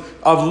pasuk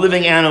of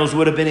living animals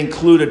would have been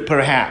included,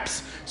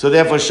 perhaps. So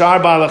therefore, Shar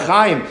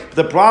Ba'Lechaim.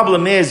 The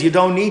problem is, you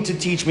don't need to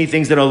teach me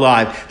things that are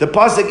alive. The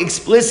pasuk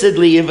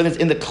explicitly, even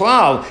in the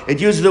klal,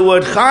 it uses the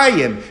word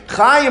Chayim.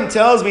 Chayim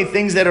tells me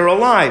things that are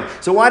alive.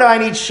 So why do I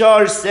need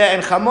Shar, Seh,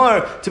 and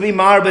Chamor to be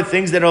marba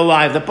things that are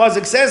alive? The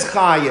pasuk says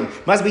Chayim.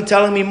 Must be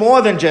telling me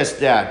more than just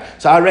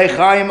that. So Harei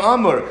Chayim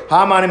Amur,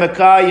 Hamani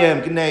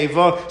Mekayim,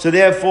 Gneva. So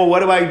therefore, what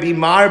do I be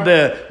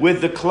marba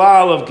with the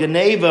klal of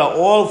Gneva?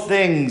 All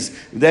things.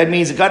 That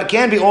means it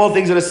can't be all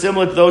things that are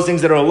similar to those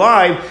things that are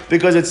alive,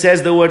 because it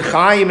says the word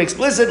Chayim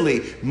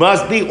explicitly.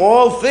 Must be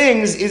all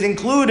things is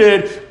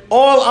included,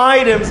 all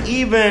items,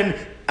 even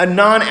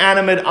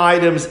non-animate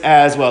items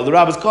as well. The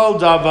Rabbi is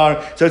called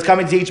davar, so it's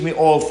coming to teach me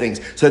all things.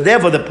 So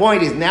therefore, the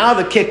point is, now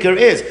the kicker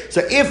is,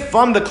 so if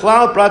from the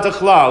klal prat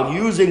klal,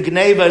 using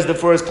gneva as the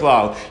first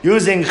klal,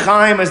 using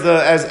chaim as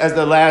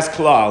the last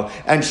klal,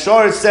 and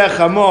shor sech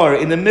hamor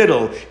in the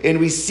middle, and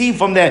we see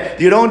from there,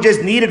 you don't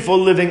just need it for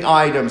living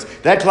items.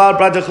 That klal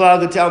prat klal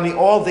to tell me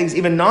all things,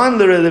 even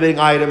non-living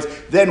items.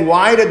 Then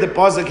why did the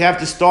pasuk have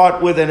to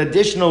start with an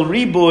additional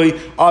ribui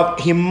of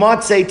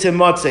himatze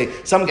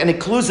timotze, an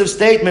inclusive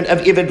statement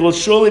of if it will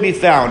surely be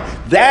found?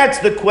 That's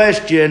the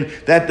question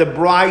that the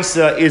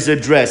brisa is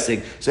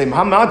addressing. So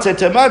himatze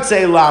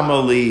timotze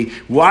lamali.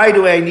 Why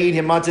do I need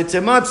himatze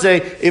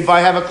timotze if I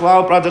have a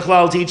klal prat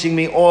klal teaching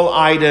me all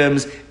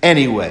items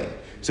anyway?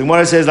 So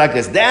Gemara says like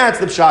this, that's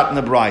the pshat in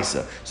the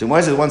brisa. So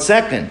Gemara says, 1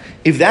 second,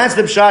 if that's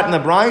the pshat in the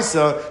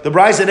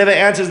brisa never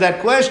answers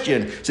that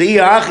question. So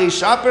iachi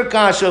shaper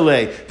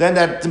kashale, then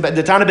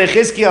the Tana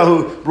Bechizkiah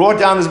who brought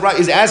down this brisa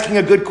is asking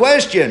a good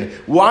question.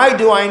 Why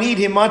do I need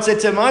himatze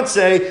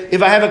tematzeh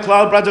if I have a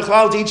klal prat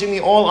klal teaching me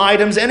all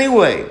items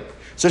anyway?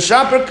 So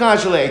shaper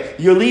kashale,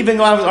 you're leaving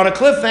us on a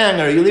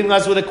cliffhanger, you're leaving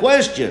us with a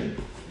question.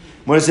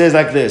 What it says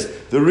like this: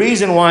 the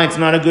reason why it's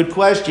not a good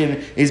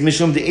question is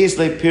mishum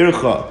de'isle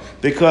pircha,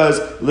 because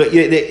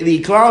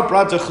the klal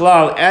prat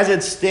klal as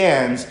it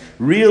stands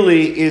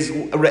really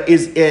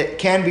it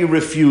can be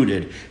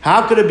refuted.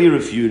 How could it be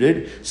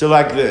refuted? So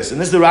like this, and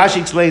this the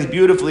Rashi explains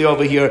beautifully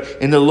over here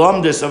in the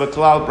lomdus of a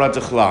klal prat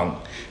klal.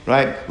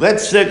 Right?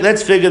 Let's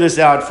figure this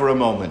out for a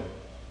moment.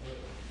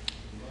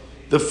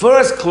 The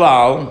first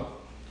klal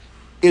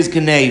is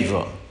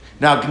gneva.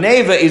 Now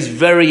gneva is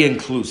very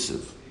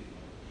inclusive.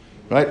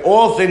 Right?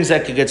 All things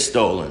that could get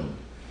stolen.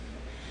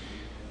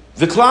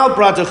 The klal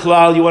prat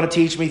klal, you want to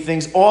teach me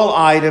things, all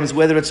items,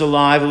 whether it's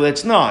alive or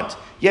it's not.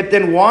 Yet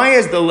then why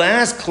is the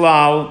last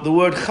klal the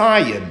word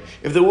chayim?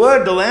 If the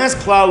last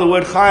klal, the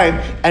word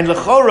chayim, and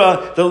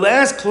lechora, the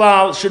last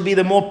klal should be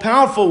the more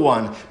powerful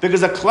one.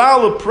 Because a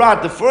klal of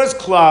prat, the first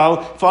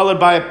klal,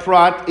 followed by a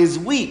prat, is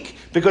weak.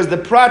 Because the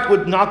prat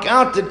would knock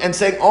out and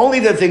say only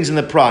the things in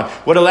the prat.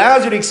 What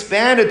allows you to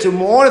expand it to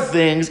more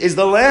things is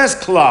the last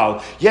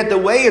klal. Yet the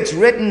way it's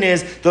written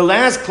is the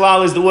last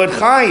klal is the word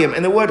chayim,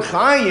 and the word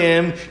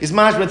chayim is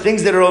mashma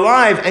things that are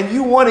alive. And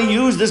you want to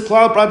use this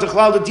klal prat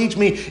klal to teach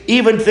me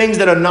even things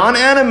that are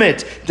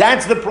non-animate.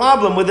 That's the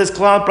problem with this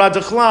klal prat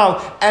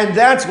klal, and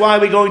that's why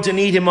we're going to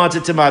need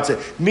himatze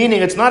tematzeh.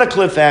 Meaning it's not a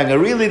cliffhanger.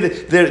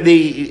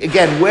 Really,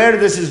 again,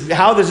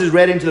 how this is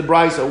read into the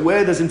brisa,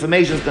 where this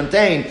information is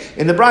contained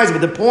in the brisa.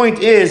 The point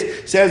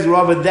is, says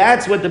Rabbi,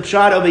 that's what the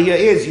pshat over here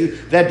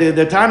is. That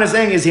the Tana is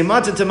saying is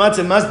himatze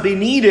tematzeh must be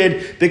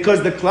needed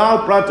because the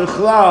klal prat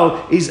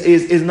klal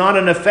is not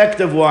an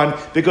effective one,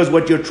 because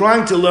what you're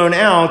trying to learn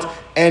out,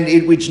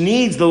 and which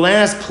needs the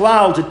last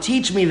klal to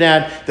teach me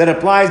that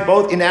applies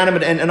both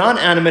inanimate and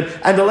non-animate.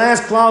 And the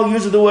last klal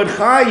uses the word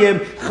chayim.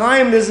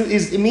 Chayim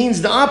it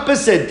means the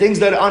opposite. Things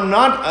that are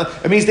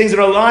not, it means things that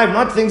are alive,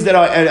 not things that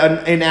are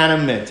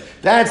inanimate.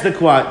 That's the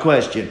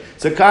question.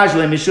 So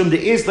kashle mishum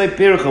de'isle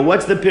pircha.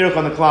 What's the pircha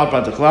on the klal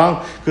prat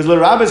klal? Because the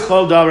Rabbi's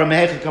called davar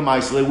mehecha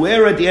kamaisle.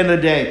 Where at the end of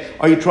the day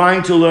are you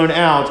trying to learn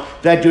out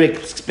that you're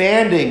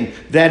expanding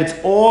that it's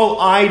all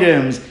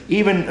items,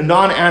 even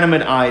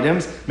non-animate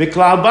items?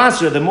 Miklal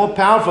basra, the more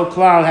powerful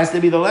klal has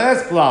to be the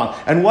last klal.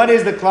 And what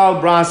is the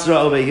klal basra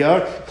over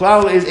here?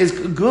 Klal is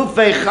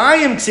gufei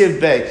chayim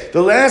ksivbei.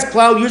 The last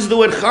klal uses the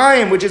word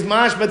chayim, which is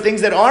mashma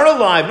things that are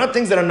alive, not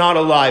things that are not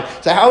alive.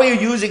 So how are you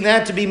using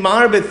that to be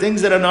marbet things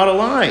that are not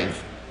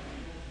alive?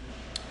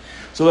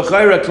 So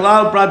l'chayra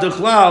klal prat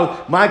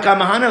klal, ma'ika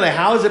mahanale.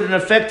 How is it an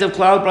effective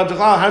klal prat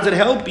klal? How does it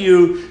help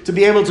you to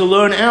be able to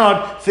learn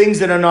out things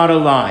that are not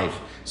alive?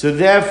 So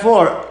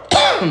therefore,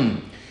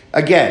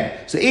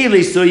 again, so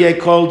ili suye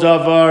kol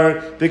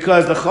davar,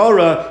 because the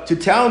chora to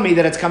tell me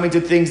that it's coming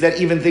to things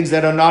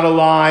that are not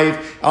alive.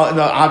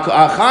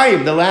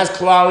 Chayim, the last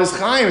klal is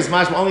chayim. It's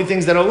mashma only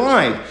things that are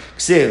alive.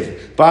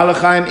 Ksiv ba'al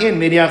chayim in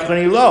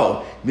midiachani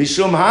lo.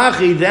 Mishum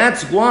hachi,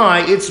 that's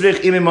why it's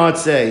rich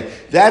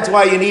imimatzeh. That's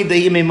why you need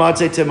the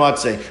imimatzeh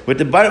tematzeh. What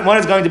the one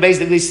is going to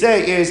basically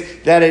say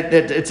is that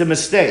it's a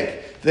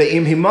mistake. The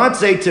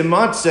imimatzeh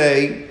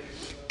tematzeh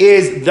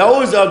is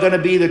those are going to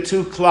be the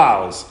two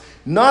klals.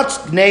 Not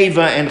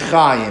Gneva and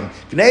Chaim.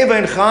 Gneva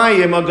and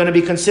Chaim are going to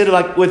be considered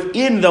like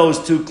within those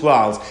two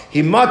klals.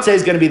 Himatze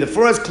is going to be the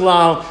first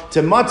klal,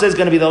 Tematze is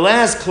going to be the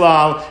last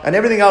klal, and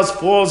everything else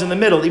falls in the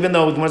middle, even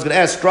though one's going to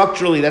ask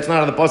structurally, that's not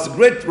how the pasuk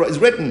is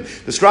written.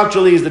 The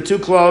structurally is the two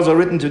klals are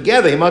written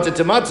together, Himatze,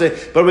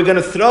 Tematze, but we're going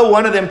to throw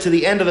one of them to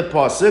the end of the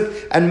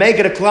pasuk and make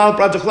it a klal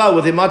prat klal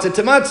with Himatze,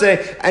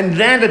 Tematze, and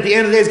then at the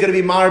end of the day is going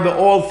to be marba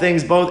all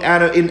things, both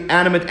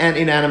animate and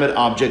inanimate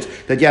objects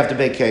that you have to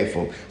be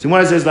careful. So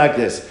one says like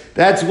this.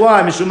 That's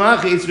why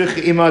Mishumachi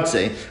Itzrich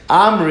Imotze.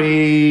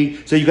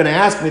 Amri. So you're going to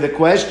ask me the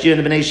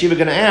question. The Bnei Yeshiva are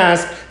going to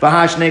ask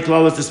Vahashnei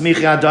Klalos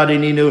T'Smichi Adadi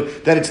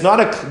Ninu, that it's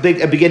not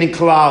a beginning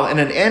klal and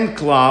an end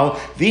klal.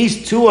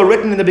 These two are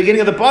written in the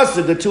beginning of the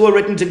pasuk. The two are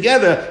written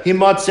together.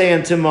 Himotze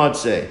and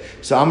Timotze.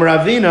 So Amar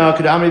Ravina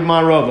could Amri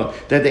Marova.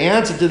 That the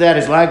answer to that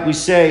is like we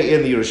say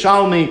in the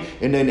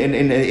Yerushalmi, in the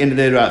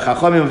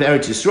Chachamim of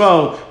Eretz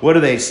Yisrael. What do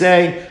they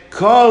say?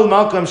 Kol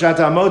Malkam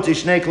Shatamot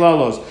Shnei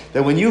Klalos.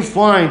 That when you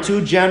find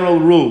two general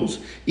rules,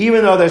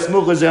 even though they're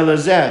smuchas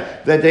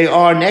elazeh, that they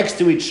are next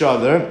to each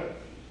other,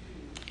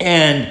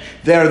 and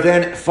they're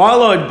then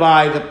followed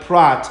by the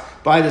prat,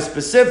 by the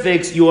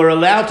specifics, you are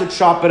allowed to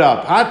chop it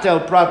up.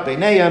 Hatel prat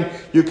beinayim,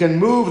 you can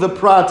move the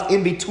prat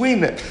in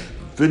between them.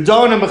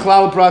 V'dona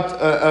b'chlal prat,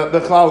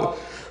 b'chlal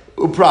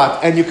uprat,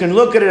 and you can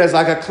look at it as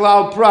like a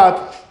klal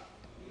prat,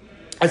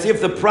 as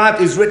if the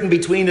prat is written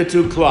between the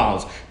two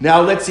klals.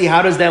 Now let's see,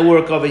 how does that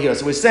work over here?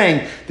 So we're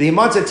saying the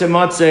himatze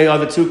tematze are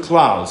the two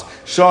klals.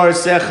 Shor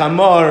sech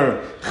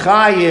hamor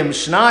chayim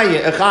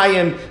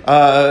chayim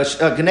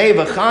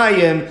gneva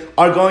chayim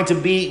are going to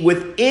be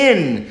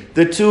within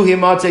the two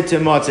himatze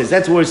tematzes.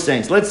 That's what we're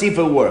saying. So let's see if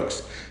it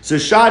works. So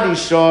shadi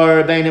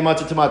shor bein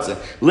himatze tematzeh.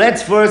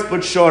 Let's first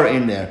put shor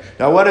in there.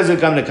 Now what is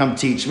it going to come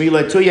teach me?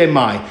 Letuye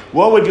mai.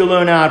 What would you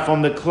learn out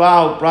from the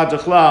klal prat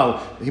klal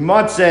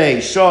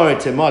himatze shor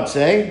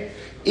tematzeh?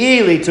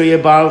 Ili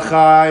tuye bal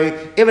chai.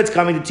 If it's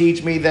coming to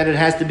teach me that it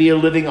has to be a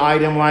living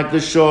item like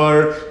the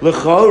shor,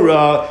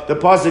 lechora, the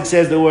pasuk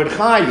says the word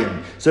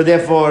chayim. So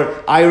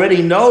therefore, I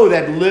already know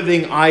that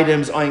living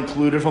items are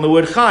included from the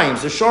word chayim.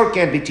 So shor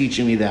can't be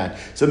teaching me that.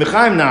 So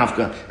mechayim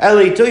nafka.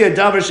 Eli tuye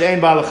davar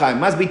she'ein bal chayim.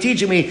 Must be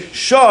teaching me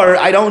shor.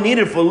 I don't need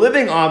it for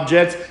living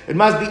objects. It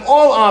must be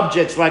all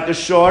objects like a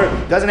shor.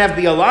 It doesn't have to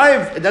be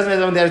alive. It doesn't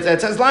have that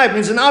it says live. It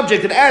means an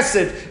object, an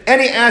asset.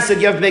 Any asset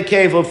you have to be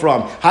careful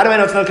from. How do I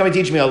know it's not coming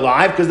to teach me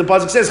alive? Because the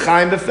pasuk says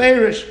chayim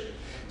beferish.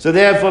 So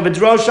therefore,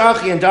 B'drosh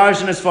Shachi and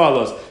Darshan as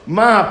follows: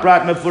 Ma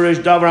prat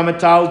mefurish davar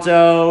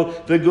metaltel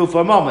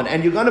v'gufa moment.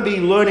 And you're going to be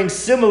learning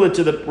similar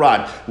to the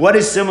prat. What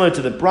is similar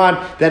to the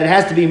prat? That it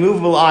has to be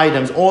movable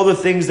items. All the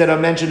things that are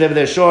mentioned over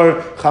there,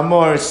 shor,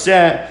 chamor,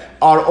 seh,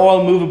 are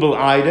all movable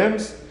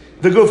items.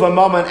 V'gufa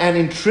moment, and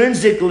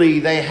intrinsically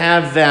they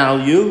have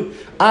value.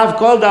 Av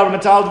kol davar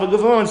metaltel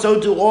v'gufa moment. So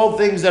too all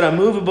things that are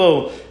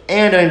movable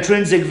and an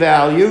intrinsic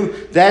value.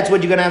 That's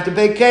what you're going to have to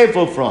pay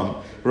careful from,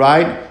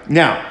 right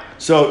now.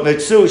 So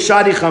let's do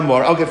shadi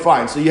chamor. Okay,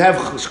 fine. So you have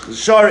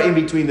shor in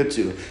between the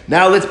two.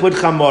 Now let's put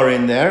chamor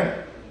in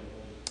there.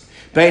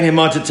 Bein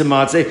himatze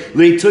tematze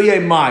li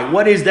tuye mai.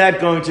 What is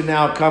that going to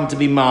now come to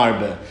be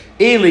marbe?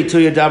 Ili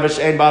tuye davar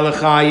she'ein bal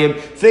chayim.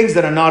 Things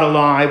that are not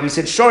alive. We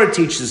said shor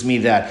teaches me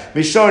that.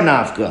 Mishor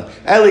nafka.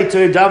 Eli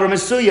tuye davar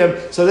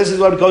mesuyim. So this is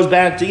what goes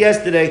back to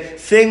yesterday.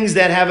 Things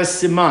that have a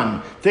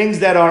siman. Things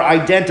that are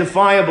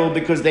identifiable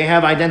because they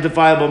have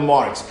identifiable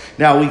marks.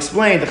 Now we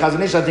explained, the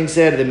Chazon Ish I think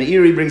said, the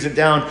Meiri brings it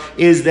down,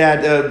 is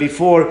that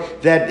before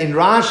that in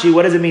Rashi,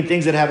 what does it mean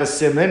things that have a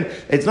siman?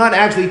 It's not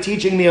actually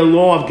teaching me a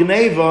law of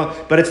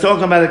Gneva, but it's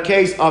talking about a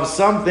case of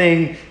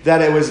something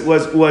that it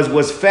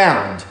was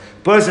found.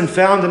 Person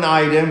found an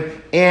item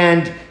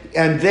and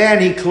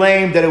then he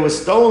claimed that it was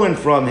stolen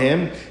from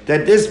him,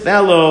 that this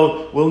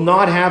fellow will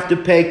not have to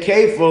pay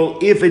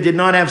kefil if it did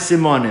not have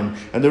simonim.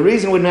 And the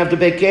reason he wouldn't have to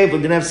pay kefil,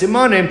 it didn't have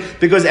simonim,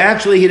 because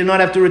actually he did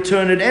not have to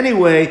return it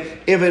anyway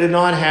if it did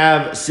not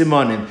have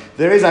simonim.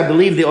 There is, I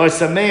believe, the Or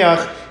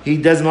Sameach, he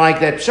doesn't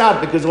like that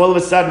pshat because all of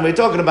a sudden we're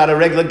talking about a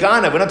regular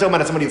ganav. We're not talking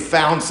about somebody who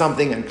found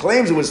something and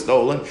claims it was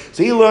stolen.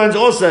 So he learns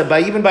also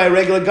even by a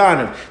regular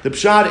ganav. The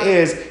pshat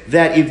is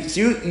that if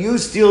you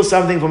steal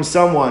something from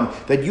someone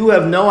that you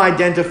have no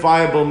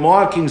identifiable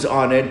markings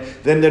on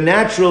it, then the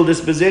natural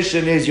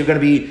disposition is you're going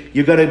to be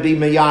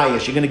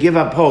meyayish. You're going to give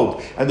up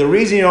hope. And the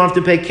reason you don't have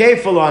to pay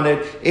kefil on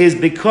it is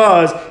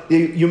because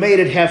you made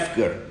it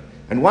hefker.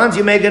 And once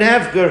you make it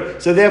hefker,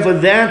 so therefore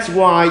that's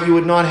why you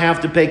would not have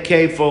to pay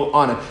kefil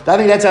on it. I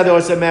think that's how the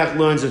Or Sameach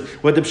learns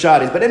what the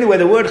pshat is. But anyway,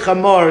 the word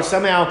chamor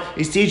somehow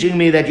is teaching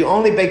me that you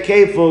only pay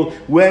kefil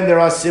when there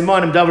are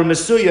simonim davar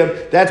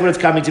mesuyim. That's what it's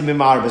coming to be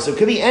marba. So it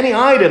could be any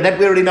item that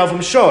we already know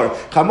from shor.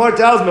 Chamor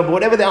tells me, but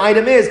whatever the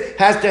item is,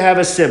 has to have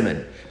a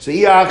simon. So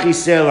iachi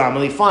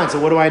selam, fine. So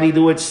what do I need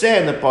the word se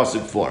in the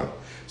pasuk for?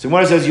 So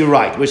one says you're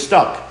right. We're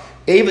stuck.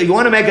 If you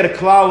want to make it a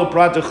klal or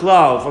prat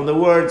klal from the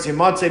word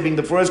timatze being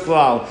the first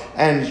klal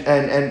and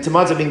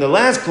timatze being the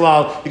last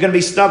klal, you're going to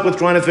be stuck with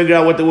trying to figure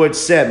out what the word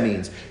seb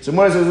means. So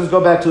Mordechai says, let's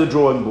go back to the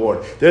drawing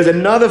board. There's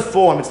another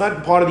form. It's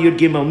not part of the Yud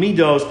Gimel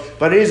Midos,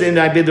 but it is, and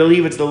I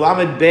believe it's the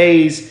Lamed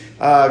Beis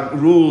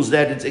rules,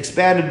 that it's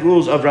expanded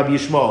rules of Rabbi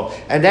Yishmael,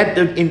 and that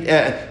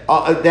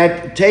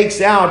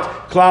takes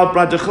out klal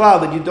prat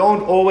klal, that you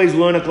don't always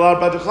learn a klal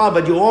prat klal,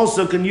 but you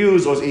also can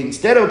use, or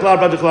instead of klal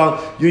prat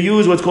klal, you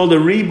use what's called a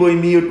ribui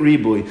miut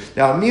ribui.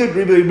 Now miut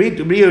ribui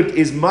miut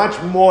is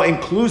much more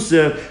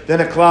inclusive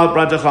than a klal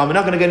prat klal. We're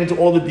not going to get into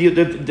all the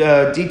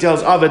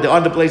details of it. There are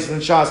other places in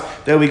Shas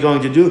that we're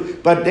going to do,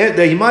 but the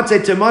himatze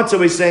tematze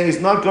we're saying is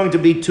not going to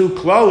be two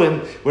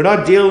klalim. We're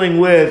not dealing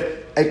with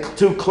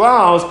two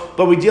clouds,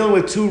 but we're dealing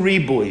with two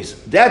ribuis.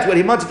 That's what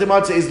himatzah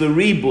tematzah is, the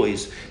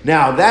ribuis.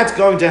 Now, that's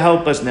going to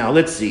help us now.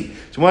 Let's see.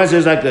 So one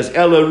says like this,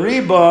 Ela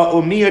riba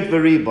umiyat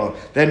v'riba.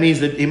 That means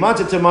that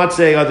himatzah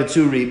tematzah are the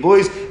two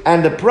ribuis,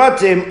 and the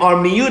pratim are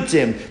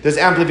miyutim. There's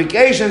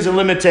amplifications and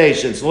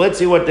limitations. So let's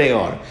see what they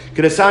are.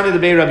 Kedasani the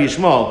Bei Rabbi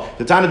Yishmael.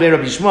 The Tana Bei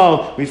Rabbi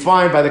Yishmael, we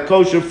find by the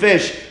kosher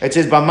fish, it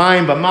says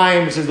b'mayim,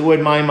 it says the word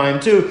mayim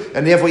too,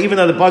 and therefore even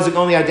though the pasuk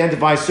only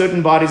identifies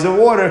certain bodies of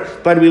water,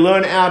 but we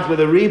learn out with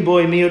a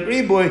ribui, miyut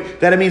ribui,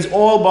 that it means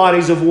all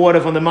bodies of water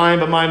from the mayim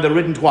that are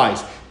written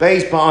twice.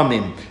 Beis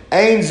pa'amim.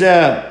 Ein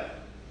zeh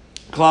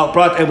klal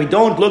prat, and we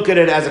don't look at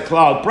it as a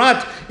klal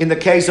prat in the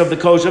case of the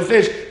kosher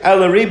fish.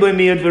 Ela ribui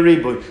miyut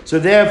v'ribui. So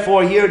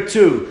therefore, here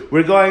too,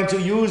 we're going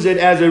to use it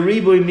as a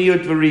ribui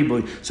miyut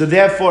v'ribui. So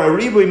therefore, a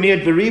ribui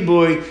miyut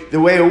v'ribui, the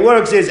way it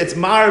works is it's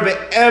marbe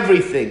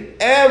everything.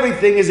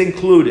 Everything is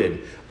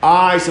included.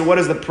 So what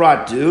does the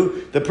prat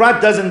do? The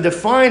prat doesn't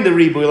define the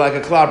ribui like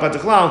a klal prat to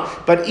klal,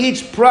 but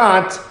each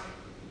prat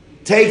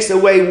takes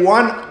away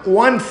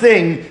one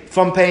thing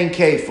from paying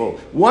kefil.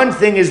 One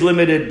thing is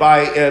limited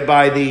by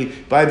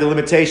the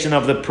limitation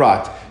of the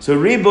prat. So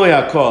ribui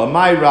akol,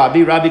 my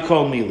Rabbi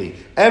kol mili.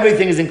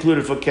 Everything is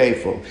included for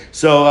kefil.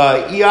 So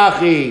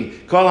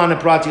iachi kol an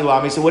prati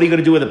lami. So what are you going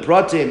to do with the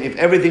pratim if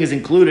everything is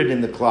included in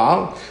the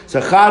klal?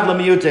 So chad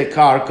lamiyute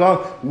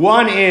karka.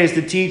 One is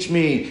to teach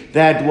me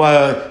that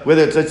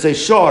whether it's, let's say,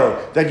 shor,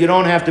 that you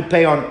don't have to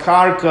pay on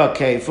karka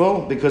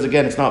kefil because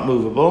again it's not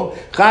movable.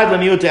 Chad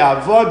lamiyute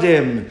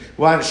avodim.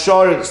 When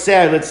shor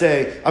said, let's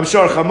say, I'm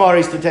sure chamor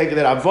is to take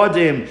that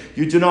avodim,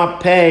 you do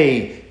not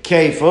pay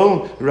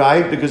kefil,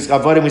 right? Because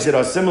avodim we said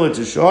are similar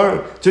to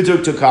shor, to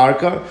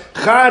karka.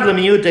 Chad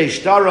lemiyute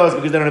shtaros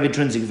because they don't have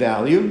intrinsic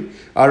value.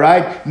 All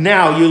right.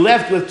 Now you're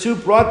left with two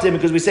pratim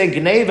because we say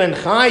gneva and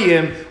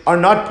chayim are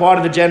not part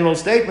of the general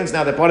statements.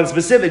 Now they're part of the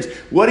specifics.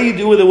 What do you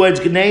do with the words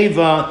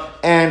gneva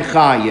and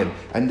chayim?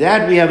 And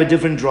that we have a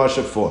different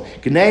drasha for.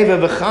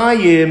 Gneva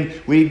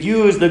v'chayim we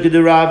use the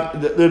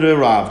Rav,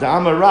 the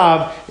Amar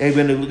Rav, and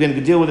we're going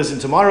to deal with this in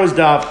tomorrow's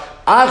daf.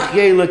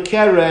 Achyei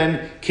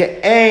lekeren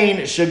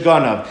ke'ein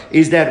shaganav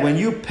is that when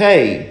you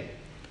pay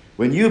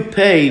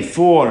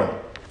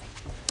for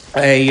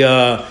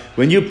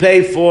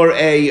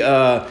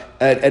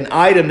an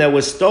item that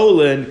was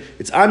stolen,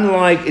 it's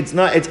unlike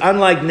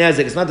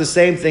nezek. It's not the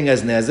same thing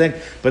as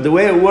nezek, but the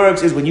way it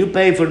works is when you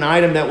pay for an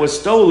item that was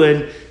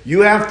stolen,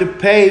 you have to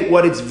pay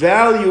what its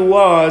value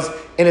was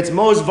in its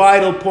most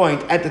vital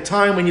point at the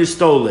time when you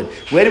stole it.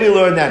 Where do we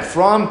learn that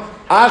from?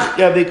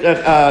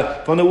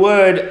 From the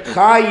word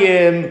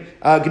chayim,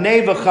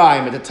 gneva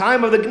chayim. At the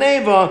time of the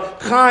gneva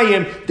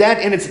chayim, that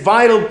in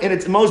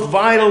its most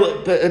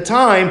vital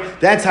time,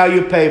 that's how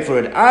you pay for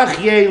it.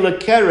 Achyei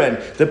lekeren.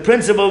 The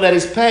principle that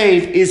is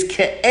paid is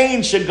ke'ein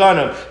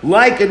shaganav,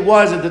 like it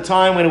was at the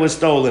time when it was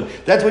stolen.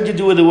 That's what you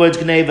do with the words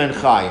gneva and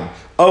chayim.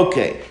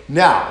 Okay,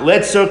 now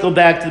let's circle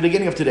back to the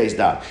beginning of today's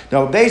daf.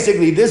 Now,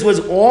 basically, this was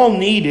all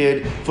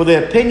needed for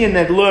the opinion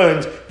that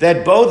learns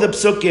that both the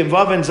psukim,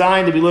 Vav and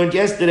Zayin, that we learned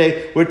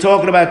yesterday, we're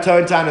talking about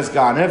Torah Tanas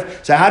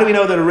Ganav. So how do we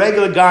know that a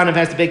regular Ganav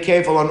has to be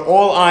careful on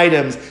all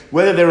items,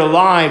 whether they're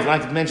alive,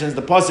 like it mentions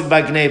the Pasuk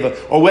by Gneva,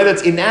 or whether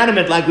it's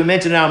inanimate, like we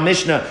mentioned in our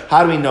Mishnah?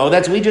 How do we know?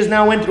 We just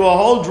now went through a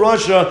whole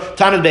drasha,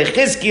 Tanas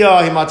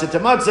Bechizkiah, Himatzah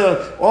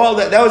Tematzah, all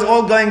that was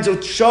all going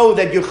to show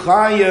that you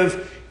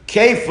chayev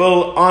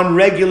kefil on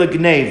regular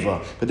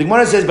gneva. But the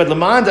Gemara says, but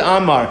Laman de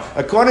Amar,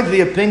 according to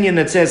the opinion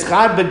that says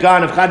chad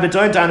beganav, chad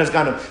betoin tanas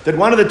ganav, that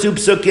one of the two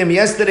psukim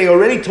yesterday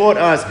already taught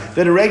us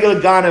that a regular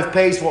ganav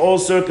pays for all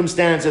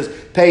circumstances,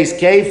 pays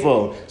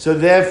kefil. So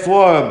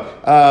therefore,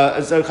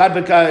 so chad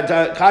beganav,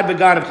 chad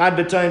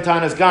betoin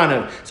tanas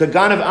ganav. So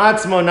ganav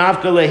atzmo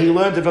nafkale, he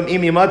learned it from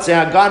im yimatzeh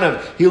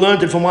haganav. He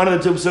learned it from one of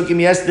the two psukim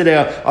yesterday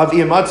of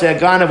yimatzeh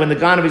haganav, when the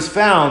ganav is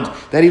found,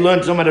 that he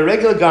learned from a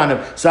regular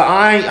ganav. So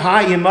hi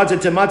yimatzeh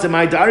tematzeh. So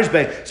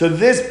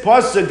this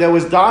pasuk that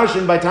was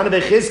darshan by Tana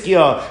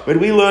Bechizkiah, where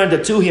we learned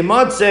the two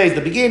himatzes, the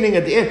beginning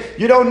at the end,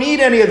 you don't need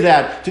any of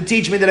that to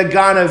teach me that a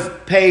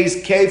ganav pays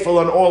kefil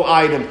on all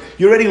items.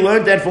 You already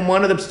learned that from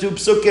one of the two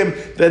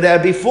psukim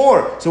that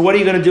before. So what are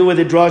you going to do with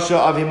the drasha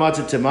of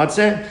himatzeh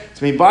tematzeh?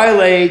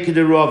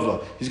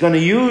 He's going to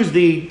use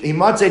the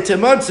himatzeh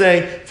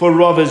tematzeh for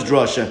Rava's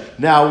drasha.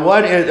 Now,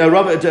 what is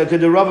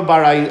Rava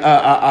bar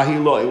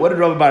Ahiloi? What did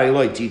Rava bar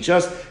Ahiloi teach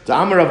us? The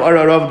Amar of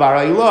Rava bar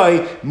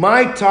Ahiloi,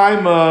 my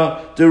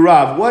timer the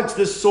Rav. What's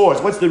the source?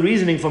 What's the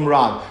reasoning from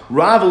Rav?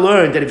 Rav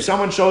learned that if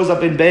someone shows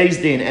up in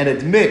Beis Din and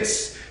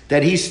admits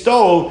that he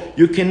stole,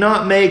 you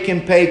cannot make him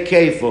pay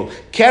kefil.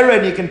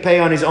 Keren he can pay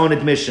on his own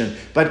admission,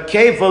 but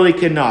kefil he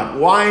cannot.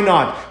 Why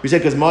not? We say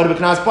because Moed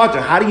B'Knas Potter.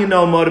 How do you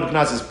know Moed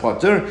B'Knas is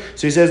Potter?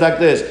 So he says like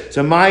this.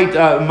 So my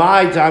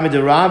time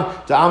the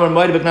Rav, the Amar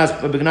Moed B'Knas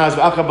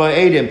V'Achaba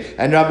Eidim,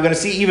 and Rav, we're going to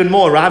see even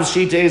more. Rav's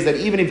shita is that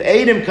even if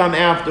Eidim come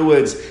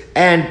afterwards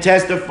and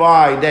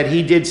testify that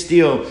he did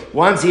steal,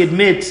 once he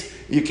admits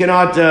you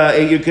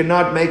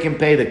cannot make him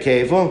pay the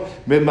kefil.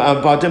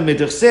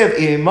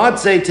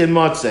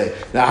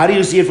 Now, how do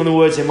you see it from the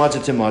words himatze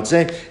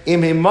timatze?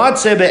 Im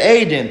himatze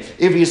be'edim.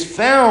 If he's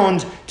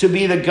found to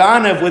be the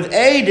ganav with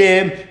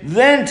edim,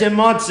 then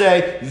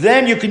timatze,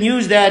 then you can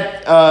use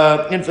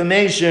that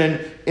information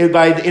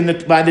by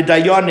the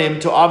dayanim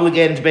to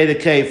obligate him to pay the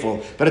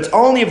kefil. But it's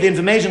only if the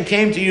information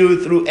came to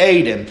you through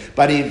edim.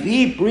 But if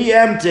he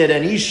preempted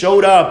and he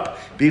showed up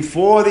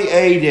before the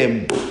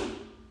edim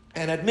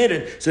and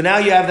admitted, so now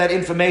you have that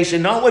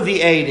information not with the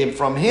edim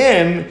from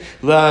him.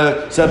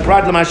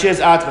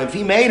 If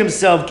he made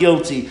himself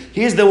guilty,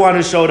 he's the one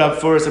who showed up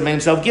first and made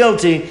himself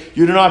guilty,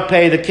 you do not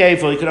pay the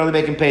kefil, you can only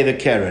make him pay the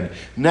keren.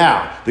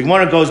 Now the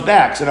Gemara goes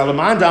back. So now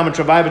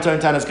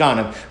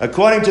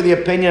according to the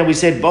opinion, we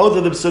said both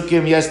of the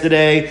psukim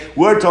yesterday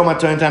were talking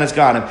about Tanas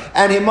Ganav,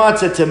 and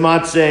himatze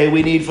timatze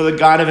we need for the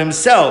Ganav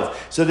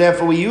himself. So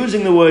therefore we're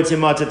using the words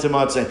himatze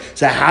timatze.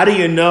 So how do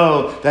you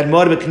know that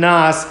mod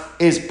b'knas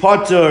is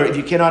potter if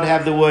you cannot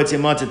have the words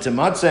himatze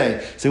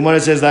timatze? So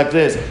Gemara says like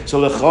this. So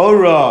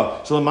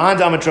lechora, so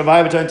l'mandam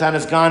travay b'toin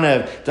tanas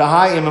ganav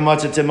tahayim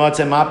himatze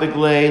timatze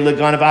mapigle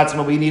leganav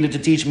atzma. We needed to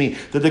teach me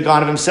that the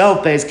ganav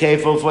himself pays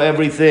kefil for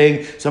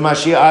everything. So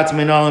mashia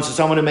atzminon. So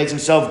someone who makes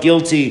himself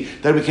guilty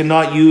that we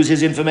cannot use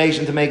his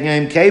information to make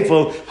him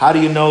kefil. How do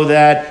you know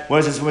that?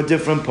 Well, it's from a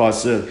different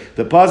pasuk.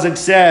 The pasuk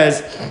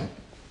says.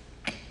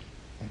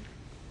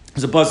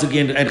 There's a pasuk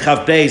in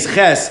Chav Beis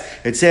Ches.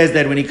 It says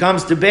that when he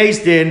comes to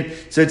Beis Din,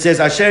 so it says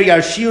Asher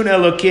Yarshiun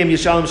Elohim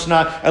Yishalom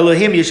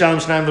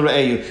Shnaim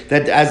L'Re'eyu.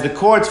 That as the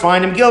courts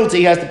find him guilty,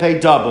 he has to pay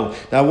double.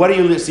 Now, what do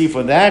you see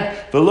for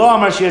that? V'lo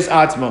Amar Shias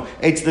Atzmo.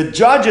 It's the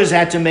judges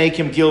had to make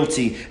him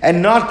guilty,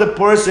 and not the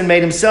person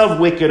made himself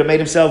wicked or made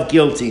himself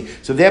guilty.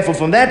 So therefore,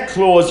 from that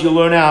clause, you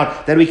learn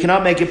out that we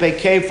cannot make you pay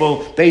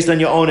kefil based on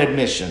your own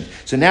admission.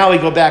 So now we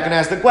go back and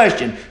ask the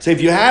question. So if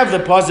you have the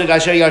pasuk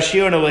Asher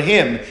Yarshiun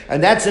Elohim,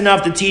 and that's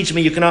enough to teach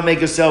me you cannot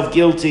make yourself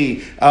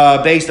guilty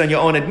based on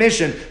your own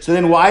admission, so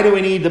then why do we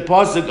need the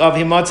pasuk of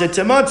himatze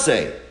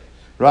timatze?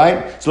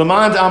 Right? So the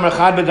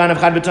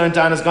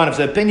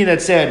opinion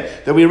that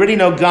said that we already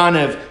know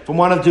Ganav from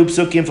one of the two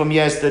psukim from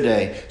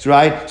yesterday. So,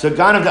 right? So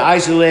Ganav to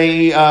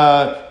isolate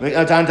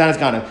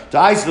Ganav to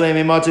isolate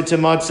himatze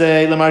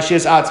timatze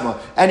l'marshias atzma.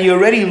 And you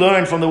already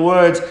learned from the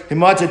words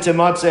himatze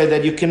timatze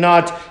that you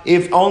cannot,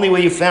 if only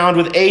when you found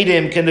with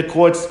edim can the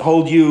courts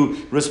hold you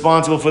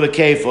responsible for the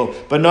kefil,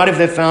 but not if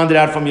they found it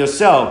out from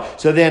yourself.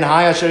 So then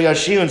hay asher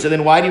yashiun. So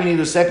then why do you need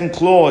the second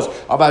clause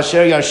of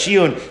asher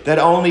yashiun that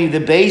only the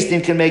Beis Din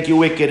can make you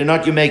wicked and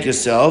not you make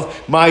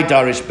yourself? My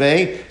Darish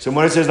Bey. So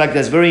when it says like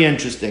that's very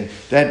interesting.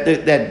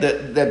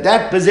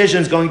 That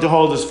position is going to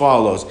hold as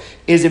follows: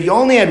 is if you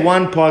only had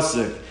one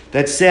pasuk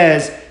that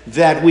says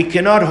that we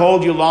cannot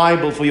hold you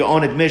liable for your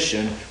own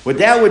admission, what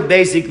that would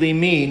basically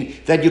mean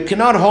that you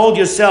cannot hold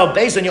yourself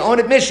based on your own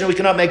admission. We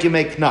cannot make you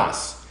make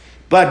knas.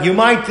 But you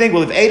might think,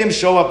 well, if Adam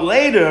show up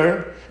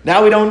later,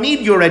 now we don't need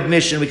your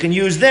admission. We can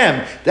use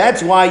them.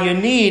 That's why you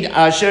need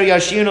Asher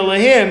Yashin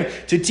Elohim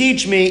to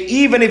teach me,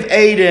 even if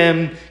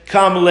Adam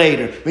come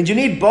later. I mean, you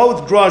need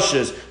both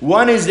drushes.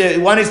 One is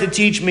to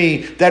teach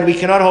me that we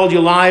cannot hold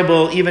you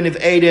liable even if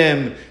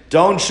Adam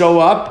don't show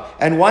up,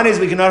 and one is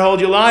we cannot hold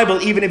you liable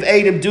even if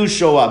Adam do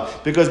show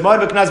up, because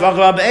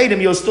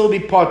Adam you'll still be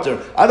potter.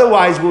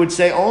 Otherwise, we would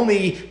say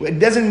only it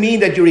doesn't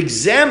mean that you're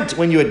exempt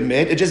when you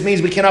admit. It just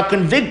means we cannot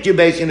convict you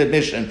based on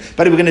admission.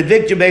 But if we can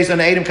convict you based on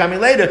Adam coming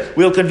later,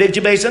 we'll convict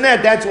you based on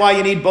that. That's why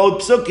you need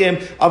both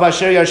psukim of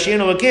Asher Yashin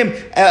Elohim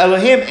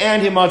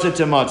and himatze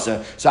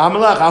timatze. So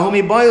Amalach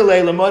Ahumi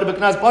Boyle Lamod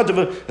B'Knas Potter,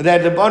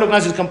 that the B'Knas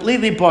Knas is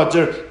completely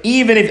potter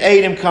even if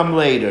Adam come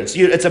later.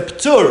 It's a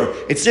ptur.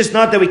 It's just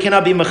not that we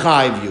cannot be mechayiv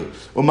you.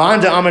 Going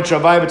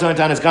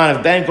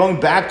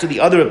back to the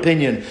other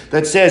opinion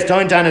that says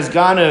Tointan is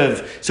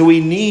Ganav, so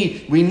we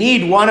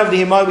need one of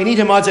the we need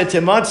himatze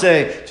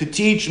timatze to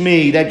teach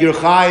me that you're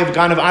chayiv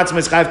Ganav atzma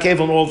is chayiv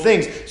kefil on all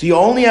things. So you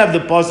only have the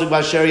pasuk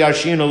Vasher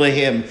Yashin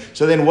Elohim.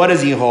 So then what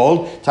does he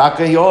hold?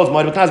 Taka he holds is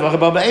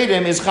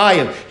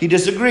chayiv. He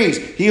disagrees.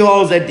 He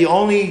holds that the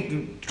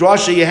only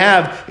drasha you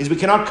have is we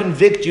cannot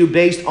convict you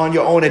based on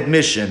your own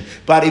admission.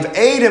 But if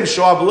Adam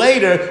show up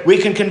later, we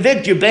can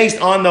convict you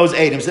based on those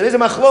Adam. So there's a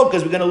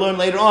machlokas we're going to learn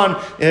later on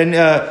in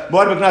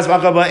Mord B'Knas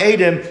V'Achava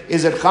Adam.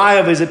 Is it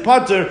chayav? Is it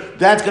potter?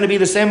 That's going to be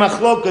the same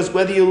machlokas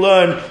whether you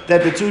learn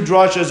that the two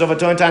drashas of a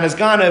Tointan is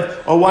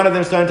Ganav or one of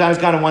them is Tointan is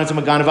Ganav, one of them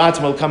is Ganav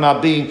Atzma will come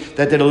out being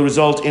that it'll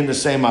result in the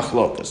same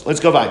machlokas.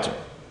 Let's go weiter.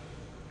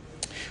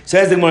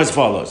 Says the Gemara as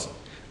follows.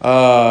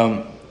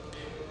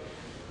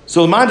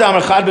 So man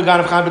damar chad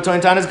beganav chad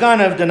betointan is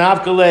ganav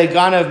denav kale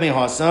ganav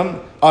mehasam.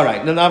 All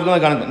right, denav kale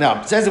ganav.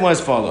 Now it says the one as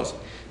follows.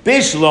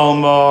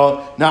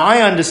 Bishlomo. Now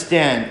I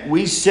understand.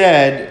 We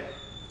said.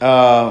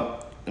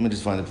 Let me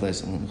just find the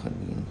place.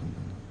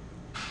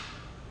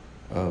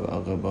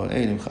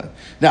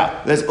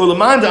 Now, there's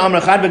Ulamanda Amr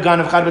Chad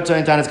Beganav, Chad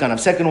B'Toyin Tanis Ganav,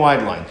 second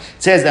wide line. It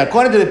says that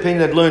according to the opinion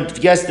that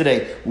learned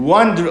yesterday,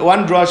 one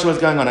drasha was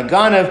going on a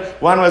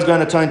Ganav, one was going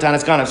to Toyin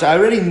Tanis Ganav. So I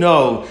already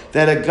know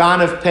that a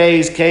Ganav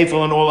pays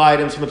kefil on all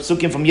items from the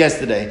psukim from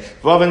yesterday.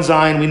 Vav and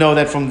Zayin, we know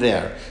that from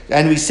there.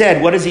 And we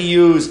said, what does he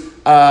use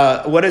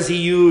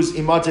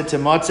imatze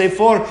tematze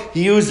for?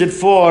 He used it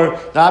for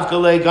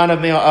nafkale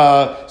ganav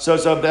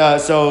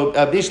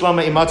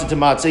bishlama imatze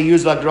tematze. He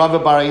used like Rabbi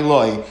bar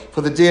Eloi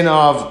for the din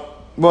of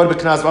mod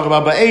beknas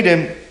v'chabar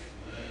ba'edim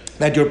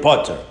that you're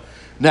potter.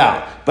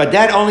 Now, but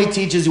that only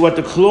teaches you what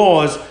the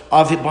clause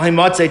of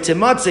Himatze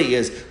Timatze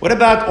is. What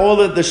about all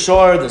of the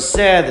Shor, the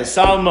Seh, the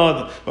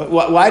Salma?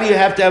 Why do you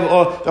have to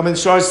have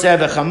Shor, Seh,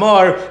 the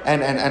Chamor,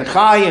 and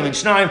Chayim, and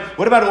Shnaim?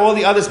 What about all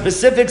the other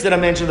specifics that I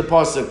mentioned in the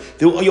Pasuk?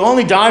 You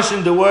only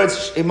darshan the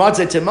words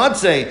Himatze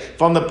Timatze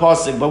from the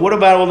Pasuk, but what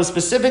about all the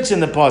specifics in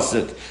the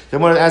Pasuk?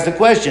 Then I want to ask the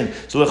question.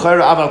 So,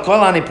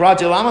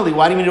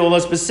 why do you need all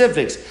those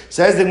specifics?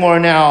 Says the Gemara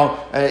now,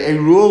 a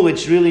rule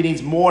which really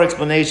needs more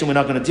explanation we're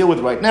not going to deal with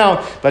right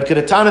now, but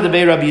Kedatana the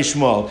Bei Rabbi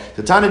Yishmael.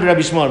 The Tana de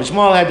Rabbi Yishmael. Rabbi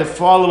Yishmael had the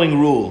following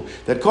rule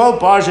that called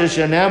Parsha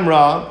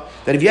Shenemra,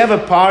 that if you have a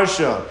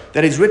Parsha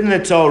that is written in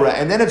the Torah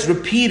and then it's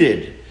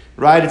repeated,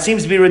 right? It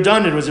seems to be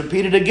redundant. It was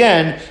repeated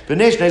again.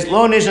 As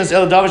long as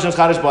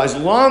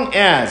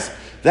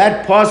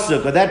that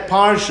pasuk or that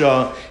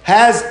parsha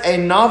has a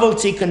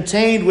novelty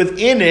contained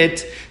within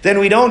it, then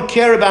we don't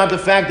care about the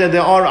fact that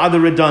there are other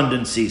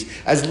redundancies.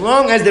 As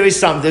long as there is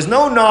something, there's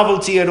no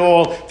novelty at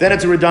all, then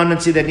it's a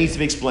redundancy that needs to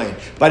be explained.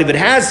 But if it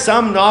has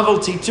some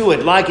novelty to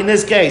it, like in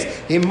this case,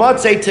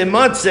 Himatze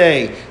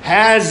Timatze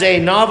has a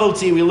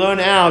novelty, we learn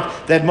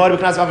out that Mod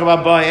B'Knas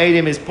V'Chabar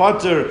Ba'edim is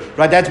potter,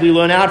 right? That's we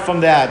learn out from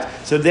that.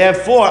 So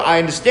therefore, I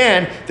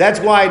understand, that's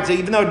why,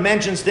 even though it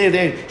mentions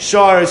there,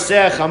 Shar,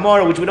 Sech,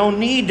 Hamor, which we don't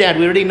need that,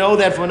 we already know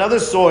that from another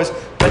source,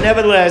 but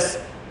nevertheless,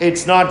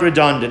 it's not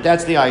redundant.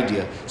 That's the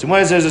idea. So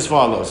when it says as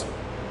follows.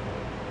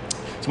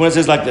 So when it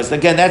says like this.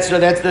 Again, that's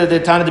the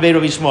Tana debate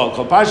of Yishmael.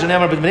 Kol Parsha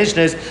Nemar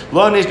b'Mishnayos,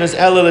 lo nishnas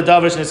ela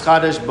l'davar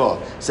shnischadesh bo.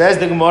 Says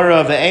the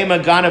Gemara, ve'ema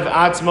ganav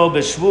atzmo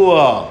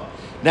b'shvua.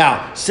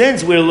 Now,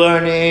 since we're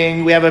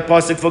learning, we have a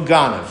pasuk for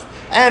ganav.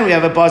 And we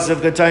have a pasuk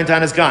of Toyin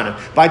Tanis Ganav.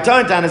 By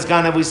Toyin Tanis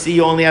Ganav, we see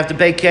you only have to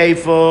pay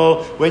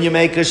kefil when you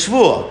make a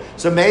shvur.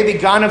 So maybe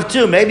Ganav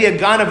too. Maybe a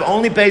Ganav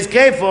only pays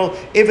kefil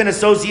if in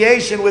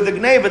association with the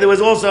Gneva there was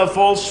also a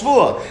false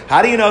shvur.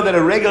 How do you know that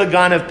a regular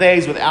Ganav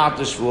pays without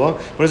the shvur?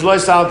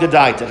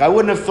 I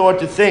wouldn't have thought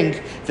to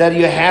think that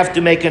you have to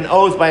make an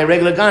oath by a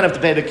regular Ganav to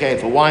pay the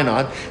kefil. Why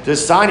not? The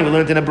sign we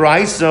learned in a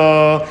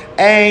brayso,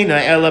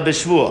 Eina ela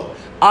b'shvur.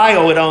 I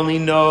would only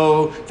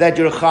know that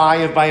you're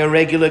chayiv by a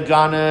regular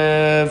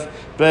ganav,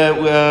 but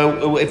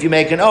if you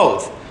make an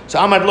oath. So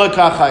Amad lo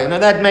kachayiv. Now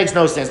that makes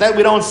no sense. That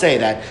we don't say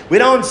that. We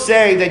don't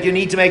say that you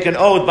need to make an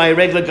oath by a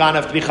regular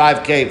ganav to be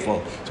chayiv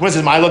kefil. So one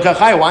says, "My lo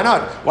kachayiv." Why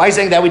not? Why are you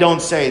saying that we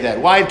don't say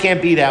that? Why it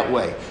can't be that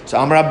way? So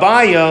Amar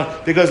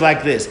Rabbi, because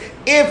like this: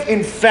 if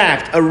in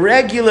fact a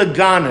regular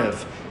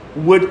ganav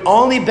would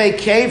only be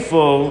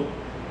kefil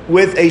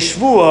with a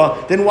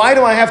shvua, then why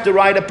do I have to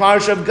write a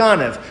parsha of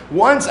ganav?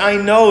 Once I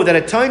know that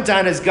a Toyin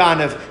Tanis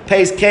ganav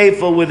pays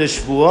kefil with a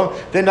shvua,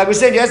 then like we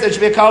said yesterday, it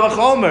should be a kal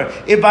v'chomer.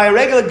 If by a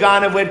regular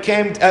ganav where it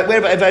came, if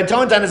a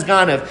Toyin Tanis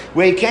ganav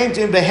where he came to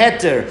him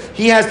beheter,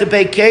 he has to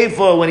pay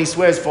kefil when he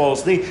swears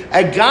falsely.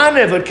 A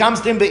ganav when it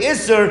comes to him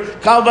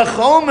beisser kal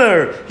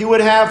v'chomer, he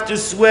would have to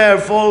swear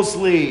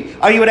falsely,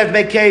 or he would have to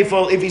pay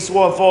kefil if he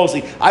swore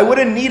falsely. I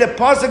wouldn't need a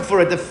pasuk for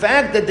it. The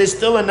fact that there's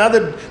still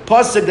another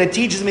pasuk that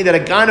teaches me that a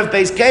ganav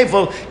pays kefil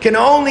can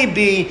only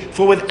be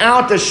for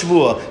without a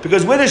shvua.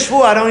 Because with a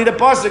shvua, I don't need a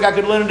pasuk. I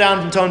could learn it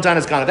down from Toyin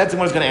Tanis Ganav. That's the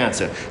one who's going to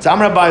answer. So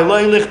Amar Rabbi,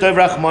 lo lichtov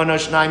rachmana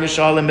shnayim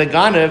yishalem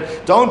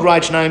beganav. Don't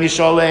write shnayim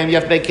yishalem. You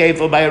have to pay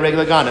kefil by a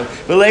regular ganav.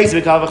 V'leis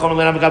v'kal v'chom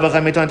l'nam v'kal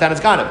v'chem Toyin Tanis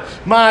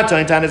Ganav. Ma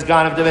Toyin Tanis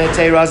Ganav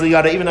devetei raz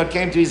liyada. Even though it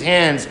came to his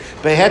hands,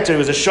 beheter, it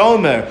was a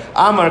shomer.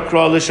 Amar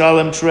kro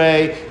l'shalem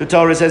trei. The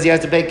Torah says he has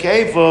to pay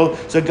kefil.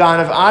 So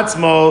ganav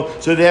atzmo.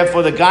 So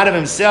therefore, the ganav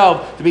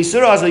himself to be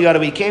surah raz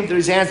liyada, he came to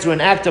his hands through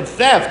an act of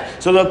theft.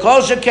 So the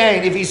kol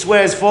shekain, if he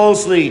swears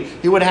falsely,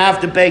 he would have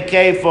to pay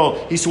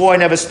kefil. He swore he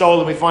never stole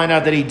it. We find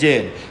out that he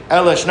did.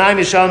 Ela shnayim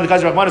yishalem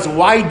because of Rahman. So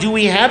why do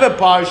we have a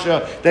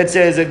parsha that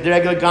says a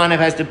regular ganav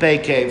has to pay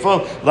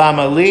kefil?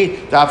 Lama li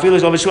the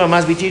afilos of shvua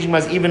must be teaching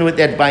us even with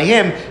that by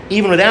him,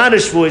 even without a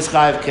shvua is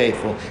chayav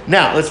kefil.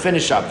 Now let's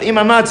finish up. The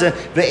imamatze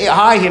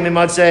ve'ahim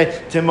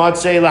imatze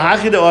timatze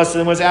lahachid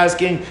osim was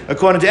asking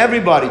according to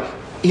everybody.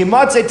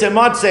 Himatze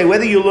tematze,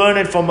 whether you learn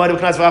it from Mod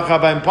B'Knas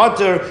V'Chabar and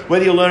Potter,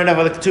 whether you learn it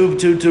from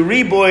two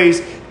reboys,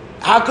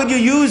 how could you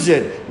use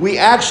it? We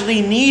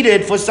actually need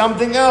it for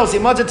something else.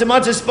 Himatze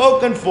tematze is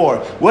spoken for.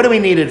 What do we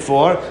need it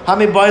for?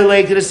 Hami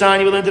Bailek to the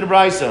sign you will enter the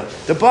brayso.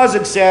 The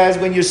pasuk says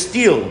when you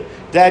steal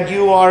that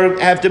you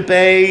have to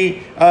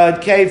pay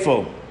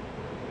kefil.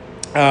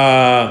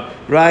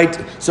 Right?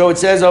 So it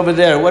says over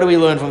there. What do we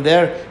learn from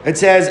there? It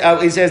says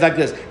like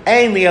this.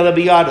 Ein li ela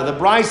biyado. The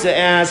brayso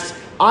asks,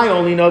 I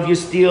only know if you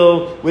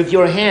steal with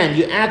your hand.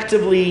 You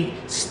actively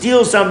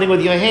steal something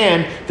with your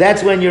hand,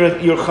 that's when you're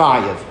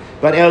chayiv.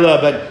 But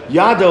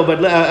yado,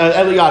 but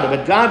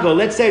gago,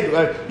 let's say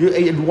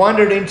it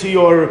wandered into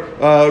your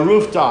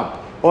rooftop,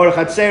 or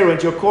chatzera,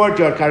 into your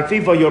courtyard,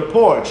 karfifa, your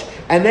porch,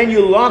 and then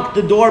you locked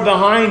the door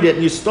behind it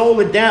and you stole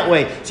it that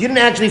way. So you didn't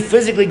actually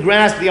physically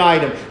grasp the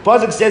item.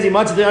 Pasuk says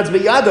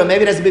biyado,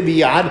 maybe it has to be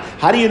biyad.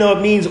 How do you know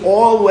it means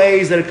all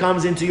ways that it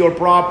comes into your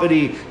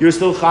property, you're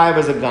still chayiv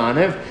as a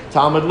ganev?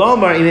 Talmud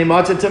Lomar,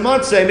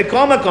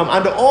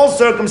 under all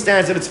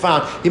circumstances that it's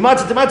found.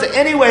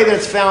 Any way that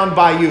it's found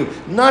by you,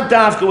 not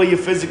dafka where you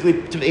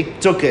physically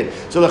took it.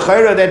 So the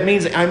chayra, that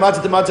means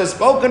is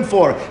spoken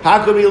for.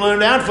 How could we learn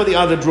that for the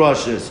other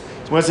drushes?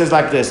 So it says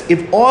like this: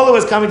 if all it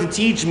was coming to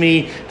teach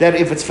me that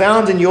if it's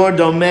found in your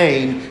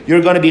domain,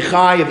 you're going to be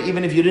chayiv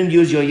even if you didn't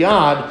use your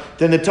yad,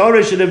 then the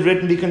Torah should have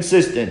written, be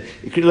consistent.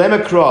 It should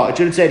have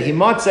said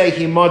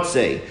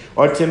himotze,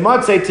 or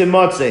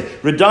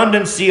timotze,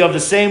 redundancy of the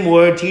same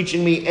word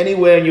teaching me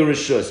anywhere in your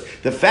rishus.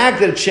 The fact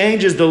that it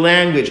changes the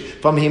language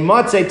from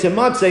himotze to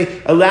motze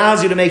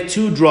allows you to make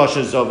two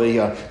drushes over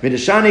here.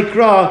 Midashani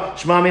kra,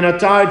 shma min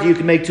atar, you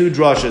can make two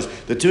drushes.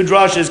 The two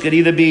drushes could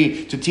either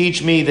be to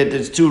teach me that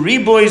there's two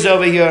riboys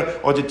over here,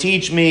 or to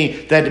teach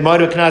me that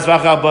modu knas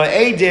vacha ba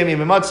edim,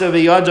 imimotze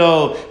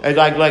v'yado,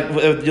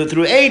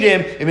 through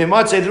edim,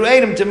 imimotze through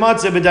edim,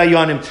 timotze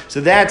b'dayonim. So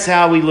that's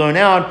how we learn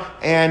out,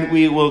 and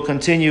we will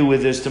continue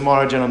with this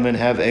tomorrow, gentlemen.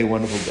 Have a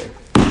wonderful day.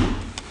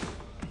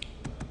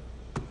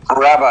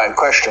 Rabbi,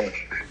 question.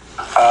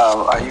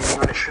 Are you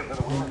doing a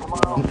Shifman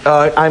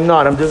tomorrow? I'm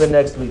not. I'm doing it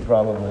next week,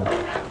 probably.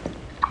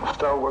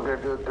 So we're going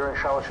to do it during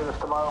Shalom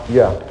tomorrow?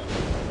 Yeah.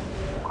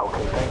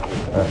 Okay, thank you.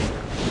 All right.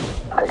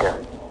 Take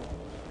care.